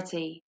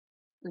 clarity,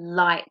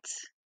 light,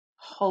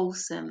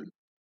 wholesome.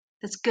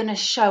 That's going to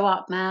show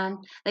up, man.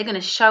 They're going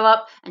to show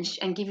up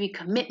and give you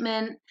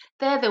commitment.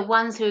 They're the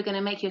ones who are going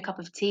to make you a cup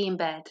of tea in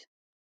bed.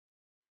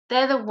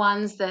 They're the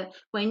ones that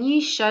when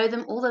you show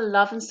them all the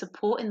love and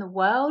support in the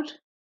world,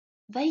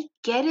 they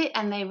get it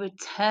and they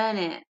return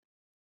it.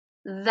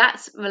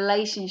 That's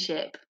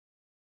relationship.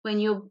 When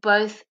you're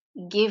both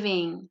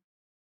giving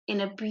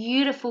in a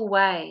beautiful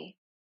way,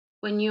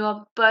 when you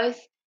are both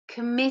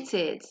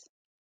committed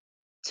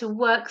to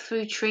work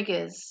through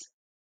triggers.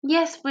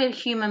 Yes, we're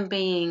human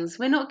beings.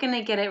 We're not going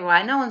to get it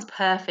right. No one's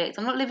perfect.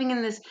 I'm not living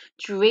in this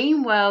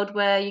dream world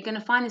where you're going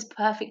to find this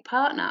perfect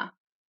partner.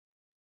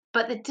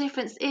 But the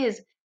difference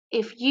is,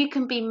 if you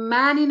can be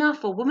man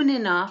enough or woman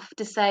enough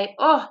to say,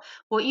 oh,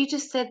 what you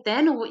just said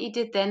then or what you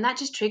did then, that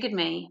just triggered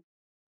me.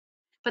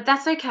 But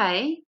that's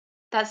okay.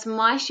 That's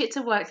my shit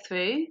to work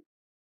through.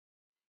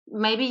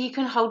 Maybe you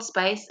can hold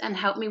space and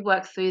help me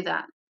work through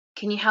that.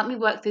 Can you help me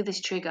work through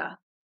this trigger?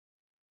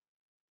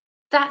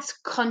 That's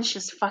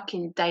conscious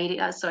fucking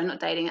dating. Sorry, not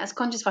dating. That's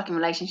conscious fucking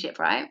relationship,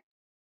 right?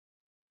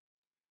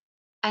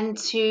 And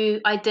to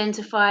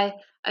identify,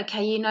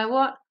 okay, you know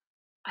what?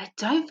 I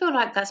don't feel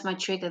like that's my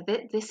trigger.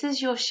 This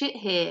is your shit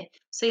here.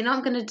 So you know what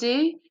I'm going to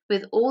do?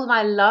 With all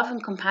my love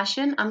and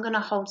compassion, I'm going to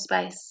hold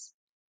space.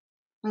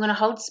 I'm going to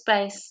hold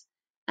space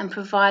and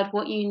provide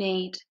what you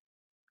need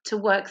to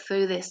work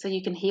through this so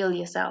you can heal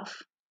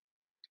yourself.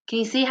 Can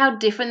you see how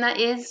different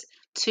that is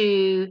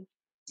to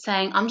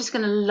saying, I'm just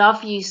going to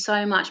love you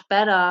so much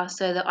better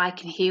so that I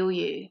can heal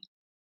you?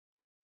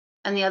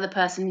 And the other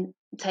person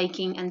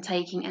taking and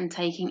taking and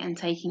taking and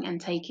taking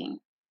and taking.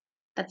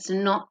 That's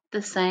not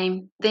the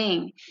same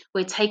thing.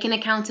 We're taking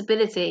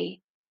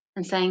accountability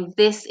and saying,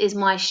 this is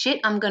my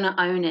shit, I'm going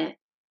to own it.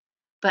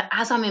 But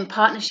as I'm in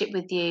partnership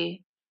with you,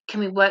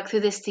 can we work through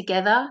this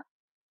together?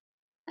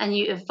 and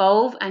you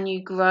evolve and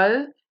you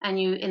grow and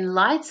you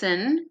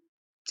enlighten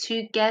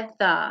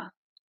together.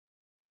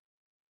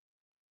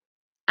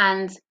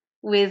 And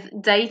with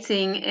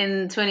dating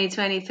in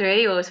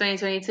 2023 or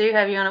 2022,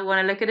 however you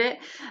want to look at it,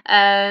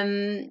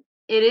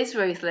 it is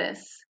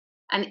ruthless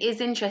and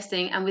is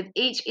interesting. And with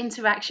each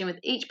interaction with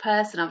each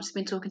person, I've just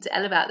been talking to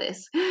Elle about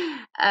this.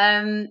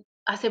 I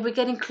said we're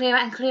getting clearer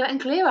and clearer and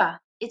clearer.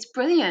 It's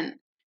brilliant.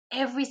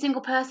 Every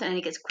single person, and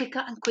it gets quicker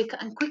and quicker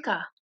and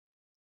quicker.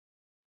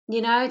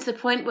 To the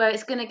point where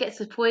it's going to get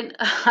to the point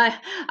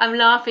I'm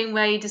laughing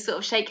where you just sort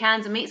of shake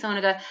hands and meet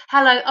someone and go,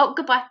 hello, oh,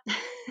 goodbye.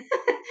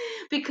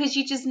 Because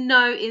you just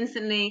know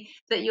instantly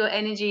that your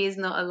energy is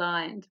not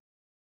aligned.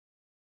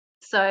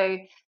 So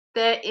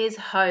there is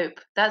hope.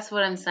 That's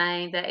what I'm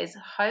saying. There is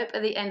hope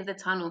at the end of the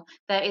tunnel.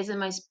 There is a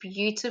most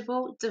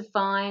beautiful,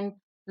 divine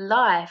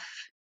life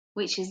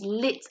which is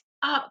lit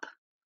up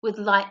with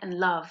light and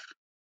love.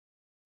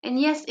 And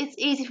yes, it's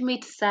easy for me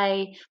to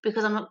say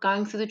because I'm not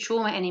going through the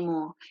trauma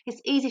anymore. It's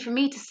easy for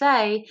me to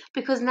say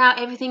because now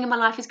everything in my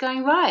life is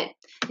going right.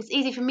 It's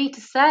easy for me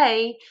to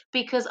say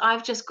because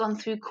I've just gone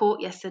through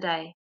court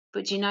yesterday.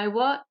 But do you know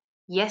what?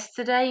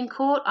 Yesterday in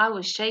court, I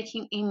was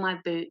shaking in my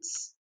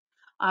boots.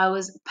 I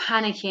was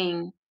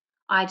panicking.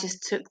 I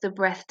just took the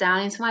breath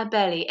down into my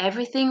belly.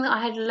 Everything that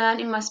I had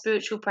learned in my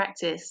spiritual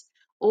practice,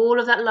 all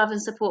of that love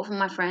and support from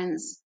my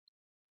friends,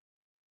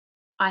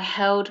 I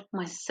held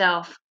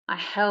myself, I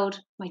held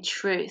my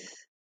truth,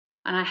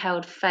 and I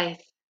held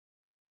faith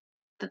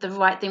that the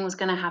right thing was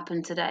going to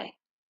happen today.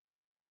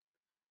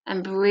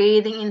 And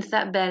breathing into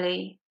that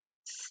belly,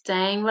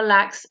 staying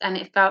relaxed, and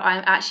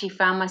I actually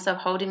found myself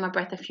holding my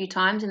breath a few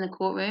times in the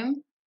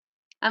courtroom,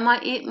 and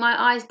my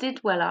eyes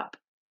did well up,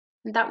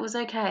 and that was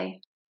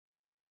okay.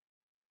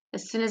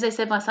 As soon as they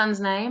said my son's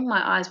name,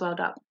 my eyes welled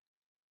up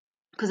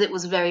because it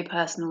was very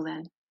personal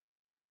then.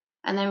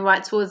 And then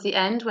right towards the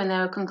end, when they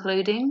were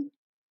concluding,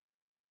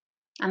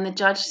 and the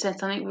judge said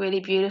something really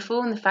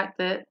beautiful, and the fact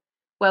that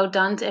well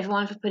done to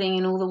everyone for putting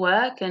in all the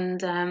work, and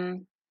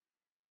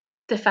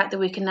the fact that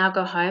we can now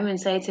go home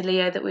and say to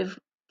Leo that we've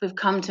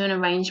come to an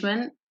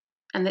arrangement,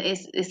 and that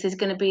this is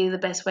going to be the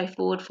best way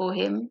forward for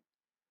him.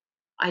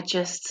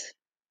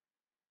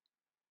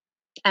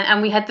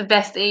 And we had the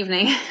best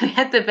evening. We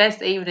had the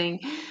best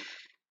evening,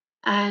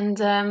 and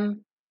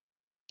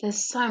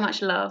there's so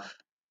much love,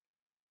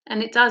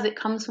 and it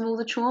comes from all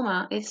the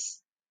trauma.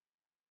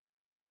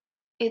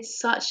 It's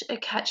such a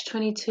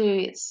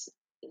catch-22. It's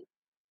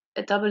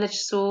a double-edged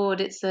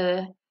sword. It's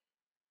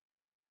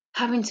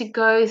having to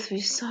go through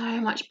so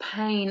much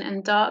pain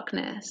and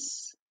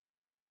darkness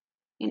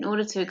in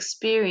order to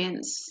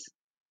experience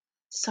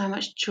so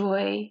much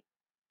joy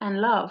and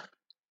love.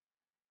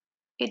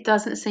 It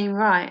doesn't seem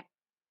right,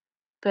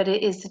 but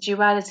it is the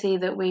duality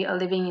that we are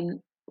living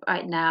in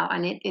right now,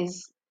 and it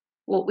is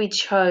what we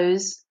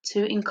chose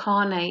to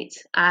incarnate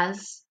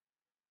as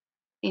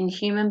in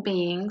human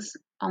beings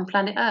on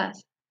planet Earth.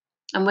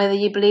 And whether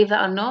you believe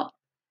that or not,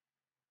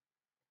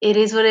 it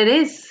is what it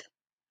is.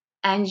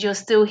 And you're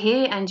still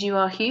here and you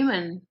are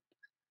human.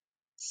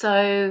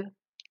 So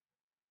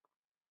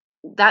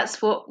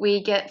that's what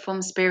we get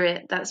from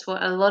spirit. That's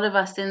what a lot of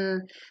us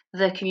in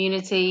the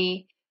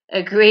community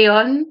agree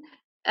on.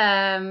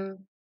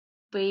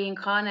 We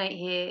incarnate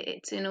here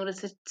it's in order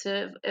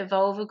to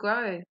evolve or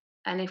grow.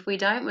 And if we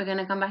don't, we're going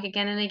to come back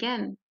again and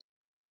again.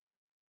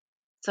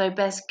 So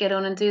best get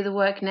on and do the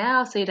work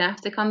now so you don't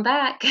have to come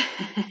back.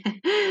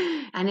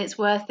 And it's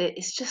worth it.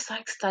 It's just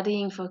like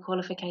studying for a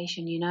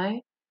qualification,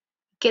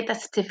 Get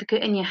that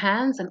certificate in your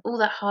hands, and all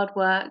that hard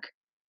work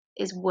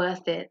is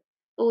worth it.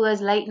 All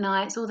those late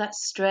nights, all that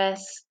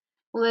stress,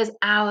 all those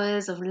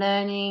hours of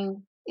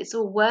learning, it's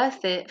all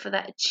worth it for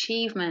that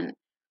achievement.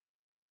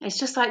 It's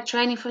just like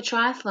training for a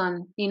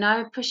triathlon,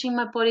 pushing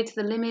my body to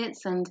the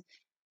limits, and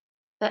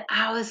the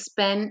hours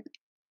spent,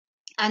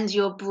 and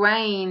your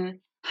brain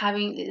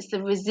it's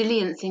the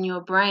resilience in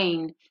your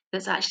brain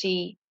that's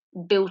actually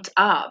built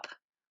up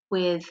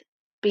with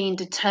being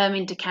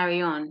determined to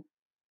carry on.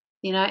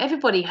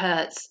 Everybody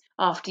hurts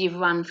after you've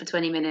run for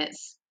 20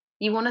 minutes.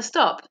 You want to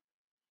stop,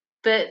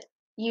 but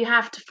you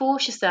have to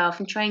force yourself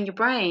and train your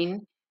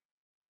brain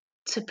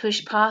to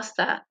push past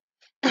that.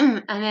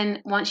 And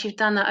then once you've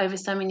done that over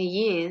so many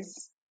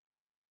years,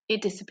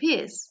 it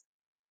disappears.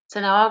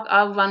 So now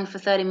I'll run for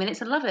 30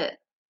 minutes and love it,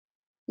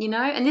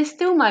 and there's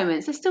still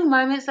moments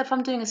if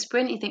I'm doing a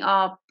sprint, you think,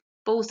 oh,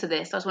 balls to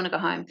this, I just want to go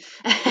home.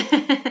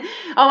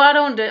 Oh, I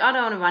don't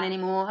want to run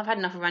anymore, I've had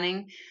enough of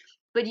running.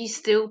 But you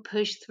still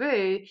push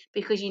through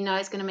because you know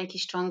it's going to make you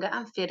stronger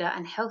and fitter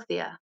and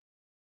healthier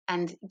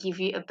and give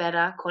you a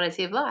better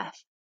quality of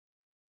life.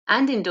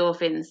 And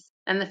endorphins,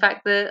 and the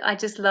fact that I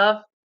just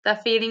love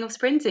that feeling of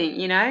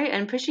sprinting,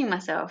 and pushing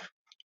myself.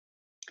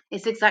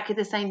 It's exactly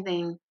the same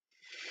thing.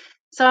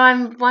 So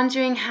I'm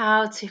wondering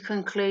how to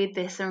conclude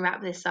this and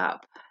wrap this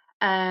up.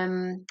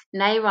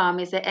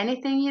 Nayram, is there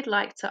anything you'd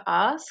like to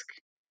ask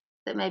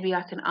that maybe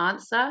I can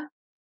answer?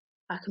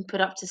 I can put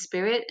up to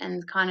spirit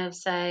and kind of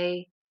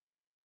say,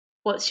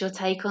 what's your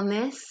take on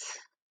this?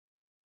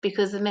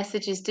 Because the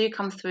messages do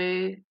come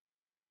through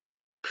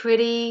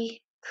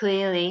pretty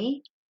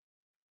clearly.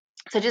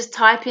 So just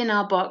type in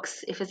our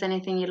box if there's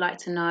anything you'd like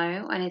to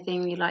know,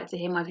 anything you'd like to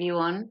hear my view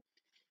on.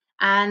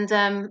 And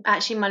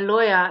actually, my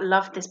lawyer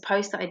loved this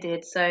post that I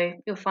did. So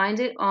you'll find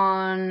it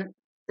on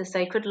the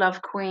Sacred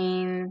Love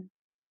Queen.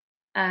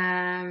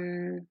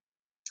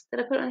 Did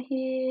I put it on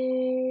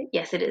here?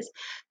 Yes, it is.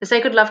 The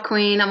Sacred Love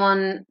Queen. I'm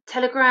on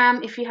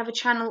Telegram. If you have a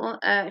channel,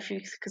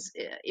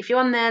 if you're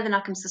on there, then I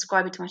can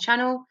subscribe you to my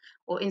channel,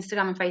 or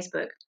Instagram and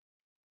Facebook.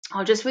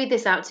 I'll just read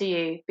this out to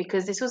you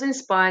because this was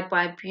inspired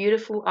by a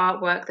beautiful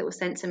artwork that was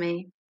sent to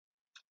me.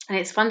 And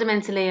it's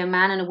fundamentally a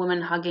man and a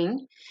woman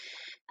hugging.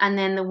 And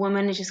then the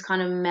woman is just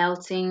kind of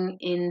melting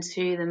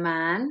into the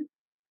man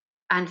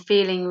and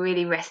feeling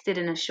really rested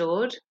and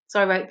assured.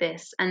 So I wrote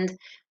this. And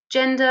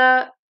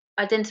gender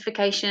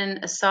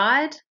identification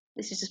aside,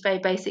 this is just very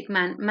basic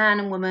man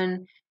and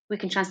woman. We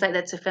can translate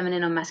that to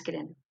feminine or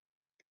masculine.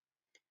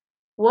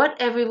 What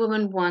every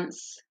woman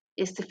wants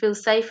is to feel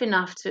safe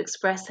enough to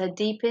express her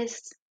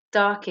deepest,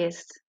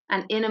 darkest,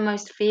 and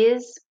innermost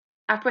fears,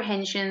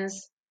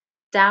 apprehensions,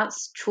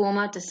 doubts,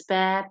 trauma,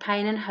 despair,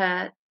 pain, and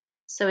hurt,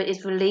 so it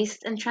is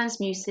released and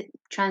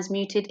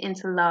transmuted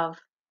into love.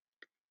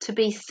 To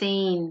be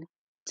seen,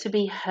 to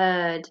be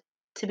heard,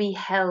 to be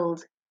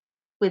held,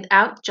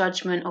 without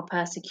judgment or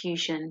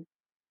persecution,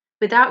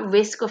 without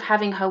risk of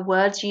having her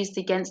words used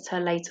against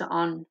her later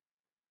on.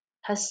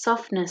 Her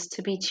softness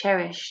to be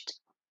cherished,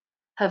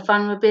 her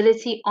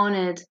vulnerability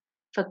honored,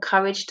 for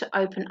courage to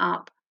open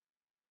up,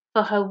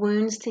 for her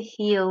wounds to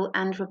heal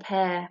and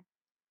repair.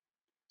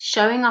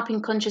 Showing up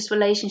in conscious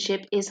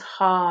relationship is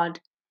hard.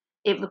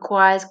 It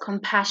requires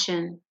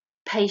compassion,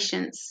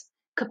 patience,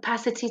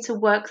 capacity to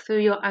work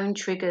through your own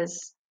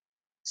triggers,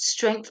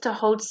 strength to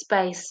hold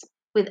space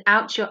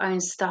without your own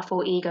stuff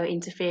or ego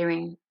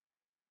interfering,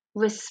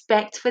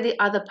 respect for the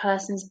other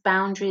person's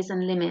boundaries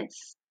and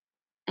limits,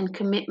 and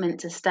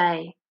commitment to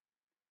stay.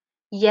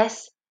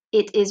 Yes,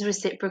 it is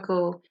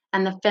reciprocal,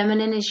 and the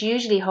feminine is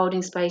usually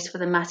holding space for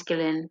the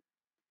masculine,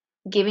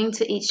 giving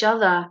to each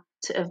other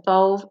to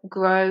evolve,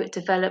 grow,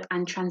 develop,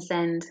 and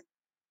transcend.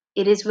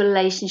 It is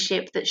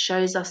relationship that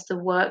shows us the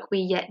work we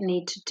yet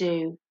need to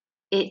do.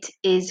 It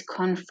is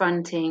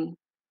confronting,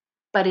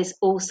 but it's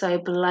also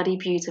bloody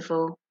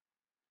beautiful.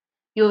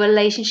 Your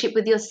relationship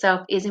with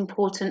yourself is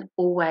important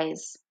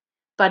always,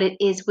 but it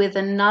is with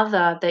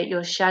another that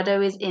your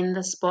shadow is in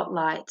the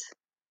spotlight.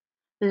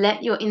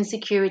 Let your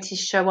insecurities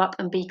show up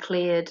and be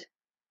cleared.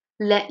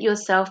 Let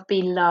yourself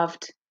be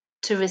loved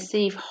to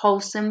receive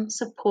wholesome,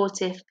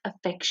 supportive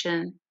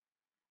affection.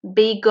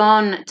 Be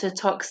gone to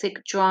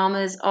toxic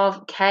dramas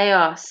of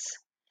chaos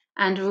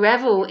and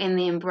revel in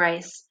the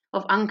embrace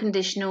of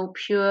unconditional,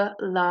 pure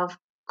love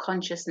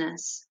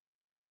consciousness.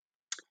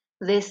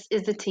 This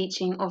is the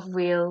teaching of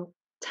real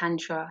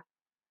Tantra.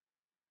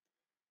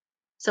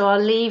 So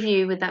I'll leave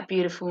you with that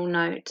beautiful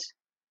note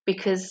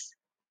because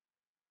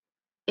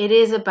it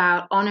is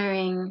about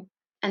honoring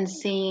and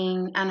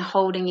seeing and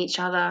holding each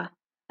other.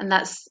 And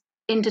that's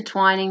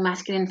intertwining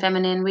masculine and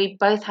feminine. We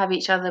both have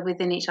each other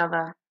within each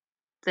other,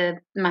 the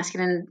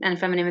masculine and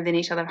feminine within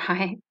each other,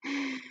 right?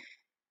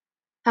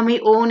 And we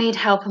all need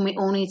help and we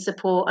all need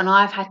support. And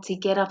I've had to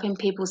get up in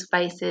people's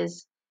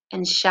faces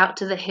and shout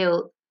to the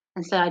hilt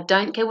and say, I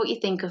don't care what you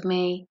think of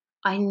me.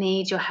 I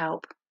need your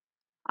help.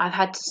 I've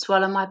had to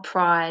swallow my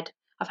pride.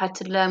 I've had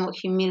to learn what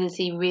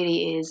humility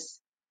really is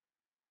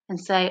and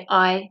say,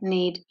 I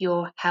need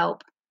your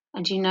help.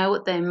 And do you know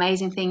what the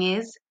amazing thing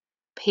is?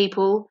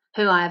 People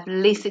who I have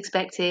least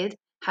expected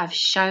have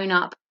shown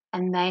up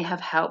and they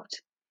have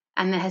helped.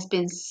 And there has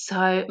been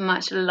so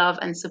much love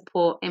and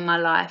support in my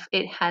life.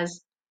 It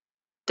has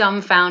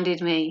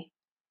dumbfounded me.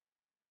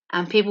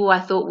 And people I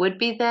thought would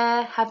be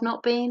there have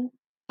not been.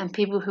 And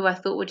people who I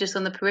thought were just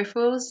on the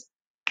peripherals,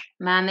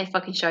 man, they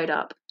fucking showed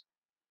up.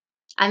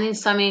 And in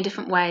so many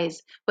different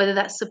ways, whether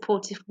that's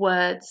supportive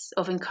words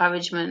of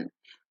encouragement,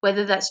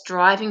 whether that's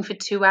driving for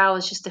 2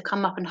 hours just to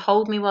come up and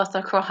hold me whilst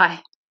I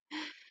cry,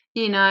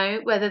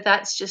 whether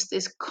that's just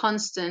this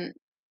constant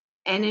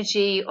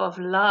energy of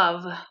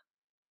love,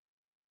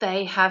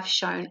 they have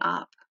shown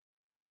up.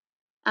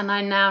 And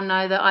I now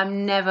know that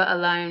I'm never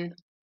alone.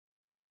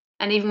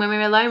 And even when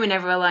we're alone, we're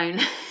never alone.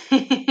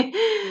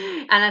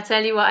 And I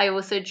tell you what, I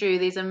also drew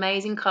these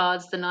amazing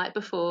cards the night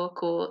before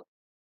court.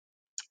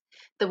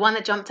 The one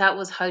that jumped out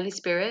was Holy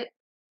Spirit.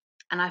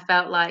 And I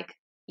felt like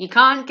you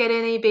can't get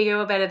any bigger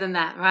or better than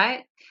that,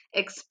 right?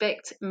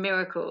 Expect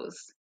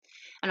miracles.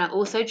 And I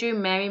also drew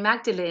Mary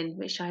Magdalene,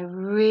 which I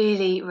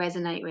really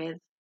resonate with.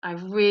 I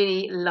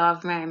really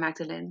love Mary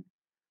Magdalene.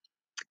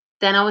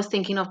 Then I was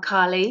thinking of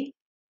Kali,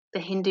 the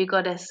Hindu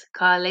goddess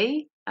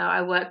Kali,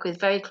 I work with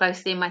very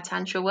closely in my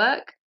Tantra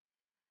work.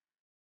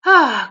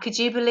 Could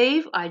you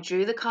believe I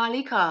drew the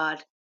Kali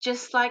card?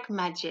 Just like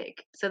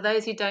magic. So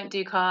those who don't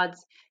do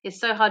cards, it's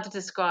so hard to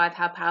describe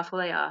how powerful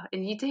they are.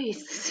 And you do,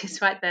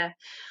 it's right there.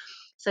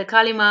 So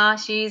Kali Ma,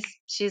 she's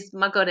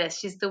my goddess.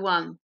 She's the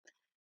one.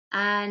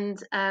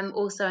 And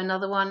also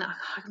another one, I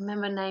can't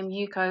remember her name,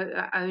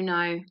 Yuko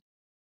Ono.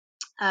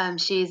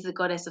 She's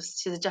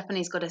a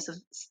Japanese goddess of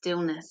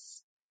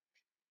stillness.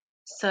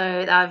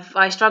 So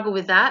I struggle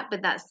with that,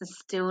 but that's the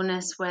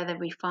stillness where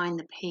we find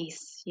the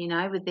peace,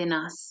 within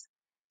us.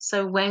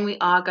 So when we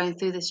are going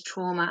through this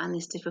trauma and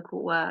this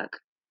difficult work,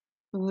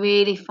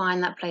 really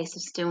find that place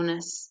of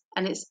stillness.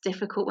 And it's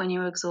difficult when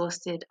you're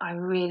exhausted. I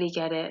really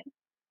get it.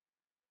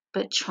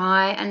 But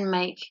try and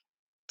make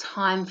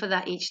time for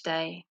that each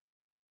day,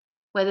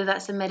 whether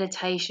that's a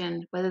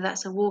meditation, whether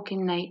that's a walk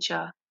in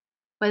nature,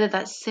 whether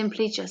that's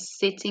simply just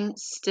sitting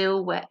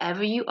still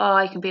wherever you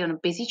are. You can be on a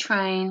busy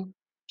train,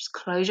 just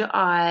close your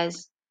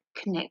eyes,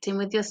 connecting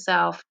with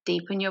yourself,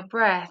 deepen your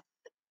breath,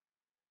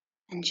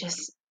 and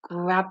just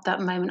grab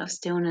that moment of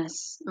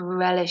stillness,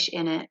 relish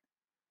in it.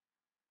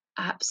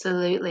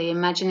 Absolutely.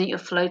 Imagine that you're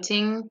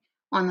floating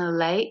on a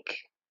lake,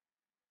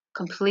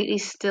 completely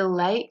still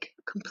lake,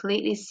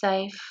 completely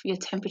safe. Your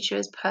temperature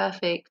is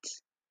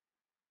perfect.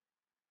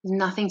 There's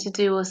nothing to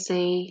do or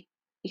see.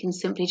 You can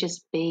simply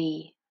just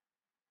be.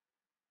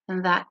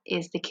 And that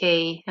is the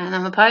key. And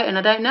I'm a poet and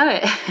I don't know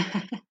it.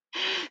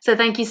 So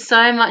thank you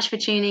so much for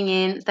tuning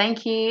in.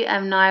 Thank you,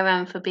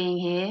 Nairam, for being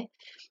here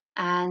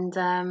and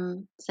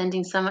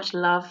sending so much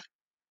love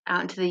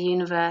out into the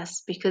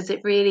universe, because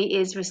it really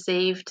is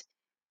received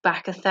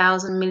back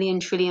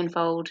 1,000,000,000,000,000,000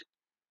 fold.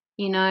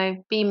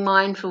 Be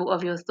mindful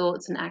of your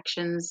thoughts and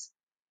actions,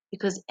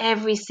 because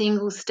every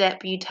single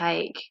step you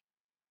take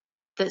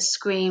that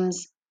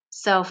screams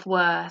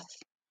self-worth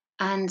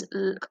and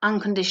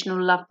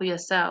unconditional love for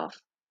yourself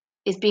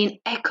is being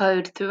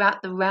echoed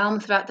throughout the realm,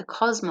 throughout the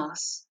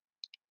cosmos,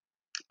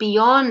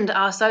 beyond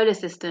our solar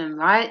system,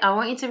 right? I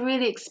want you to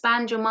really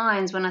expand your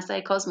minds when I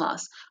say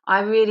cosmos. I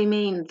really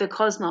mean the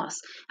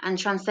cosmos and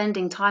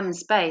transcending time and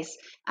space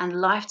and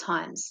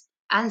lifetimes,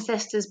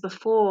 ancestors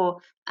before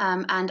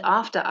and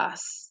after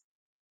us.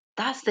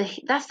 That's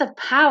the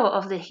power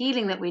of the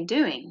healing that we're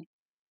doing.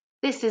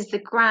 This is the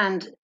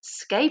grand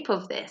scape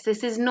of this.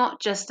 This is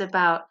not just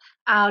about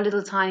our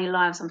little tiny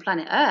lives on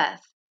planet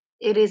Earth.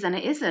 It is and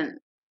it isn't.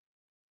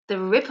 The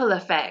ripple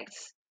effect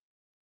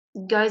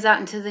goes out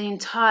into the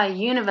entire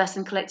universe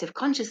and collective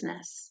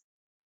consciousness.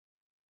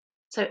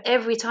 So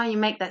every time you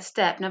make that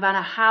step, no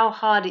matter how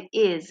hard it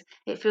is,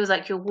 it feels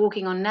like you're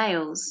walking on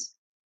nails.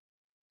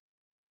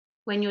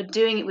 When you're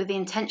doing it with the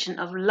intention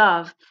of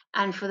love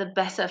and for the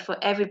better for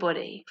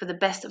everybody, for the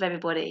best of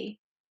everybody,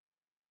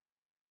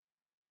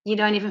 you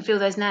don't even feel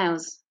those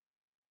nails.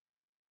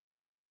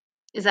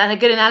 Is that a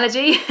good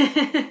analogy?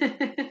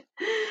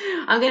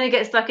 I'm going to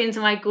get stuck into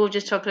my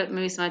gorgeous chocolate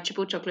mousse, my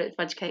triple chocolate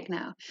fudge cake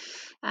now,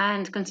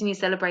 and continue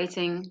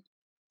celebrating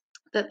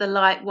that the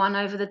light won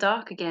over the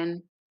dark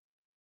again.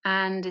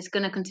 And it's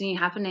going to continue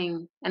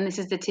happening. And this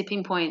is the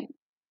tipping point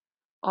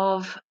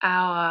of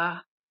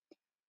our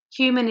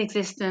human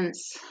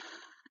existence.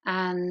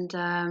 And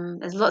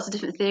there's lots of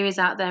different theories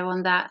out there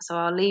on that. So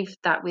I'll leave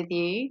that with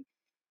you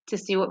to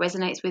see what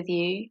resonates with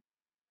you.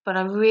 But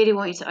I really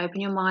want you to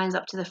open your minds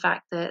up to the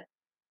fact that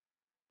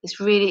this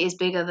really is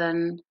bigger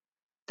than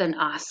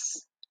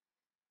us.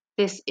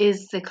 This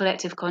is the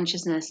collective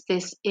consciousness.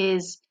 This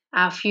is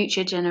our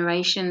future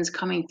generations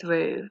coming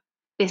through.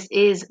 This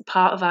is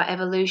part of our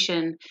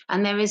evolution.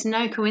 And there is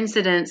no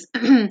coincidence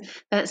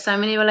that so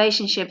many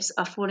relationships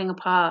are falling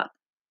apart,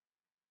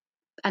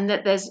 and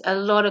that there's a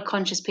lot of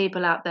conscious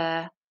people out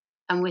there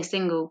and we're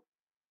single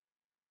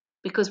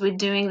because we're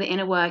doing the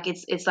inner work.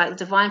 It's like the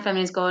divine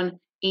feminine's gone,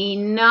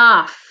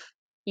 enough.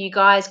 You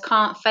guys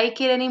can't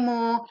fake it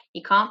anymore.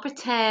 You can't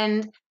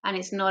pretend, and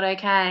it's not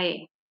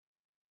okay.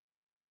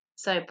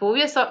 So pull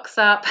your socks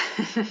up,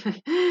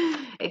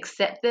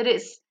 accept that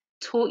it's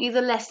taught you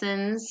the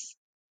lessons,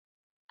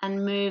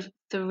 and move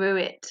through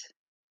it.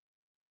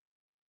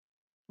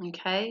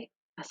 Okay?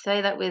 I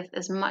say that with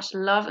as much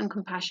love and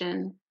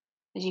compassion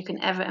as you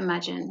can ever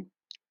imagine.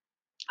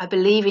 I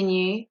believe in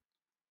you,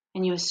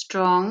 and you are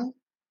strong,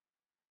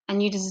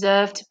 and you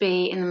deserve to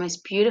be in the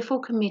most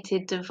beautiful,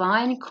 committed,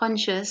 divine,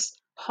 conscious,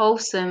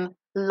 wholesome,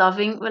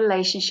 loving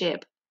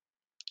relationship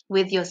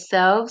with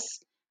yourselves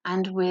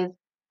and with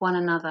one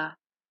another.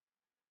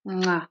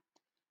 Mwah.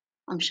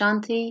 Om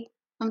Shanti,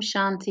 Om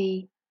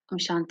Shanti, Om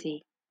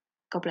Shanti.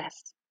 God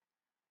bless.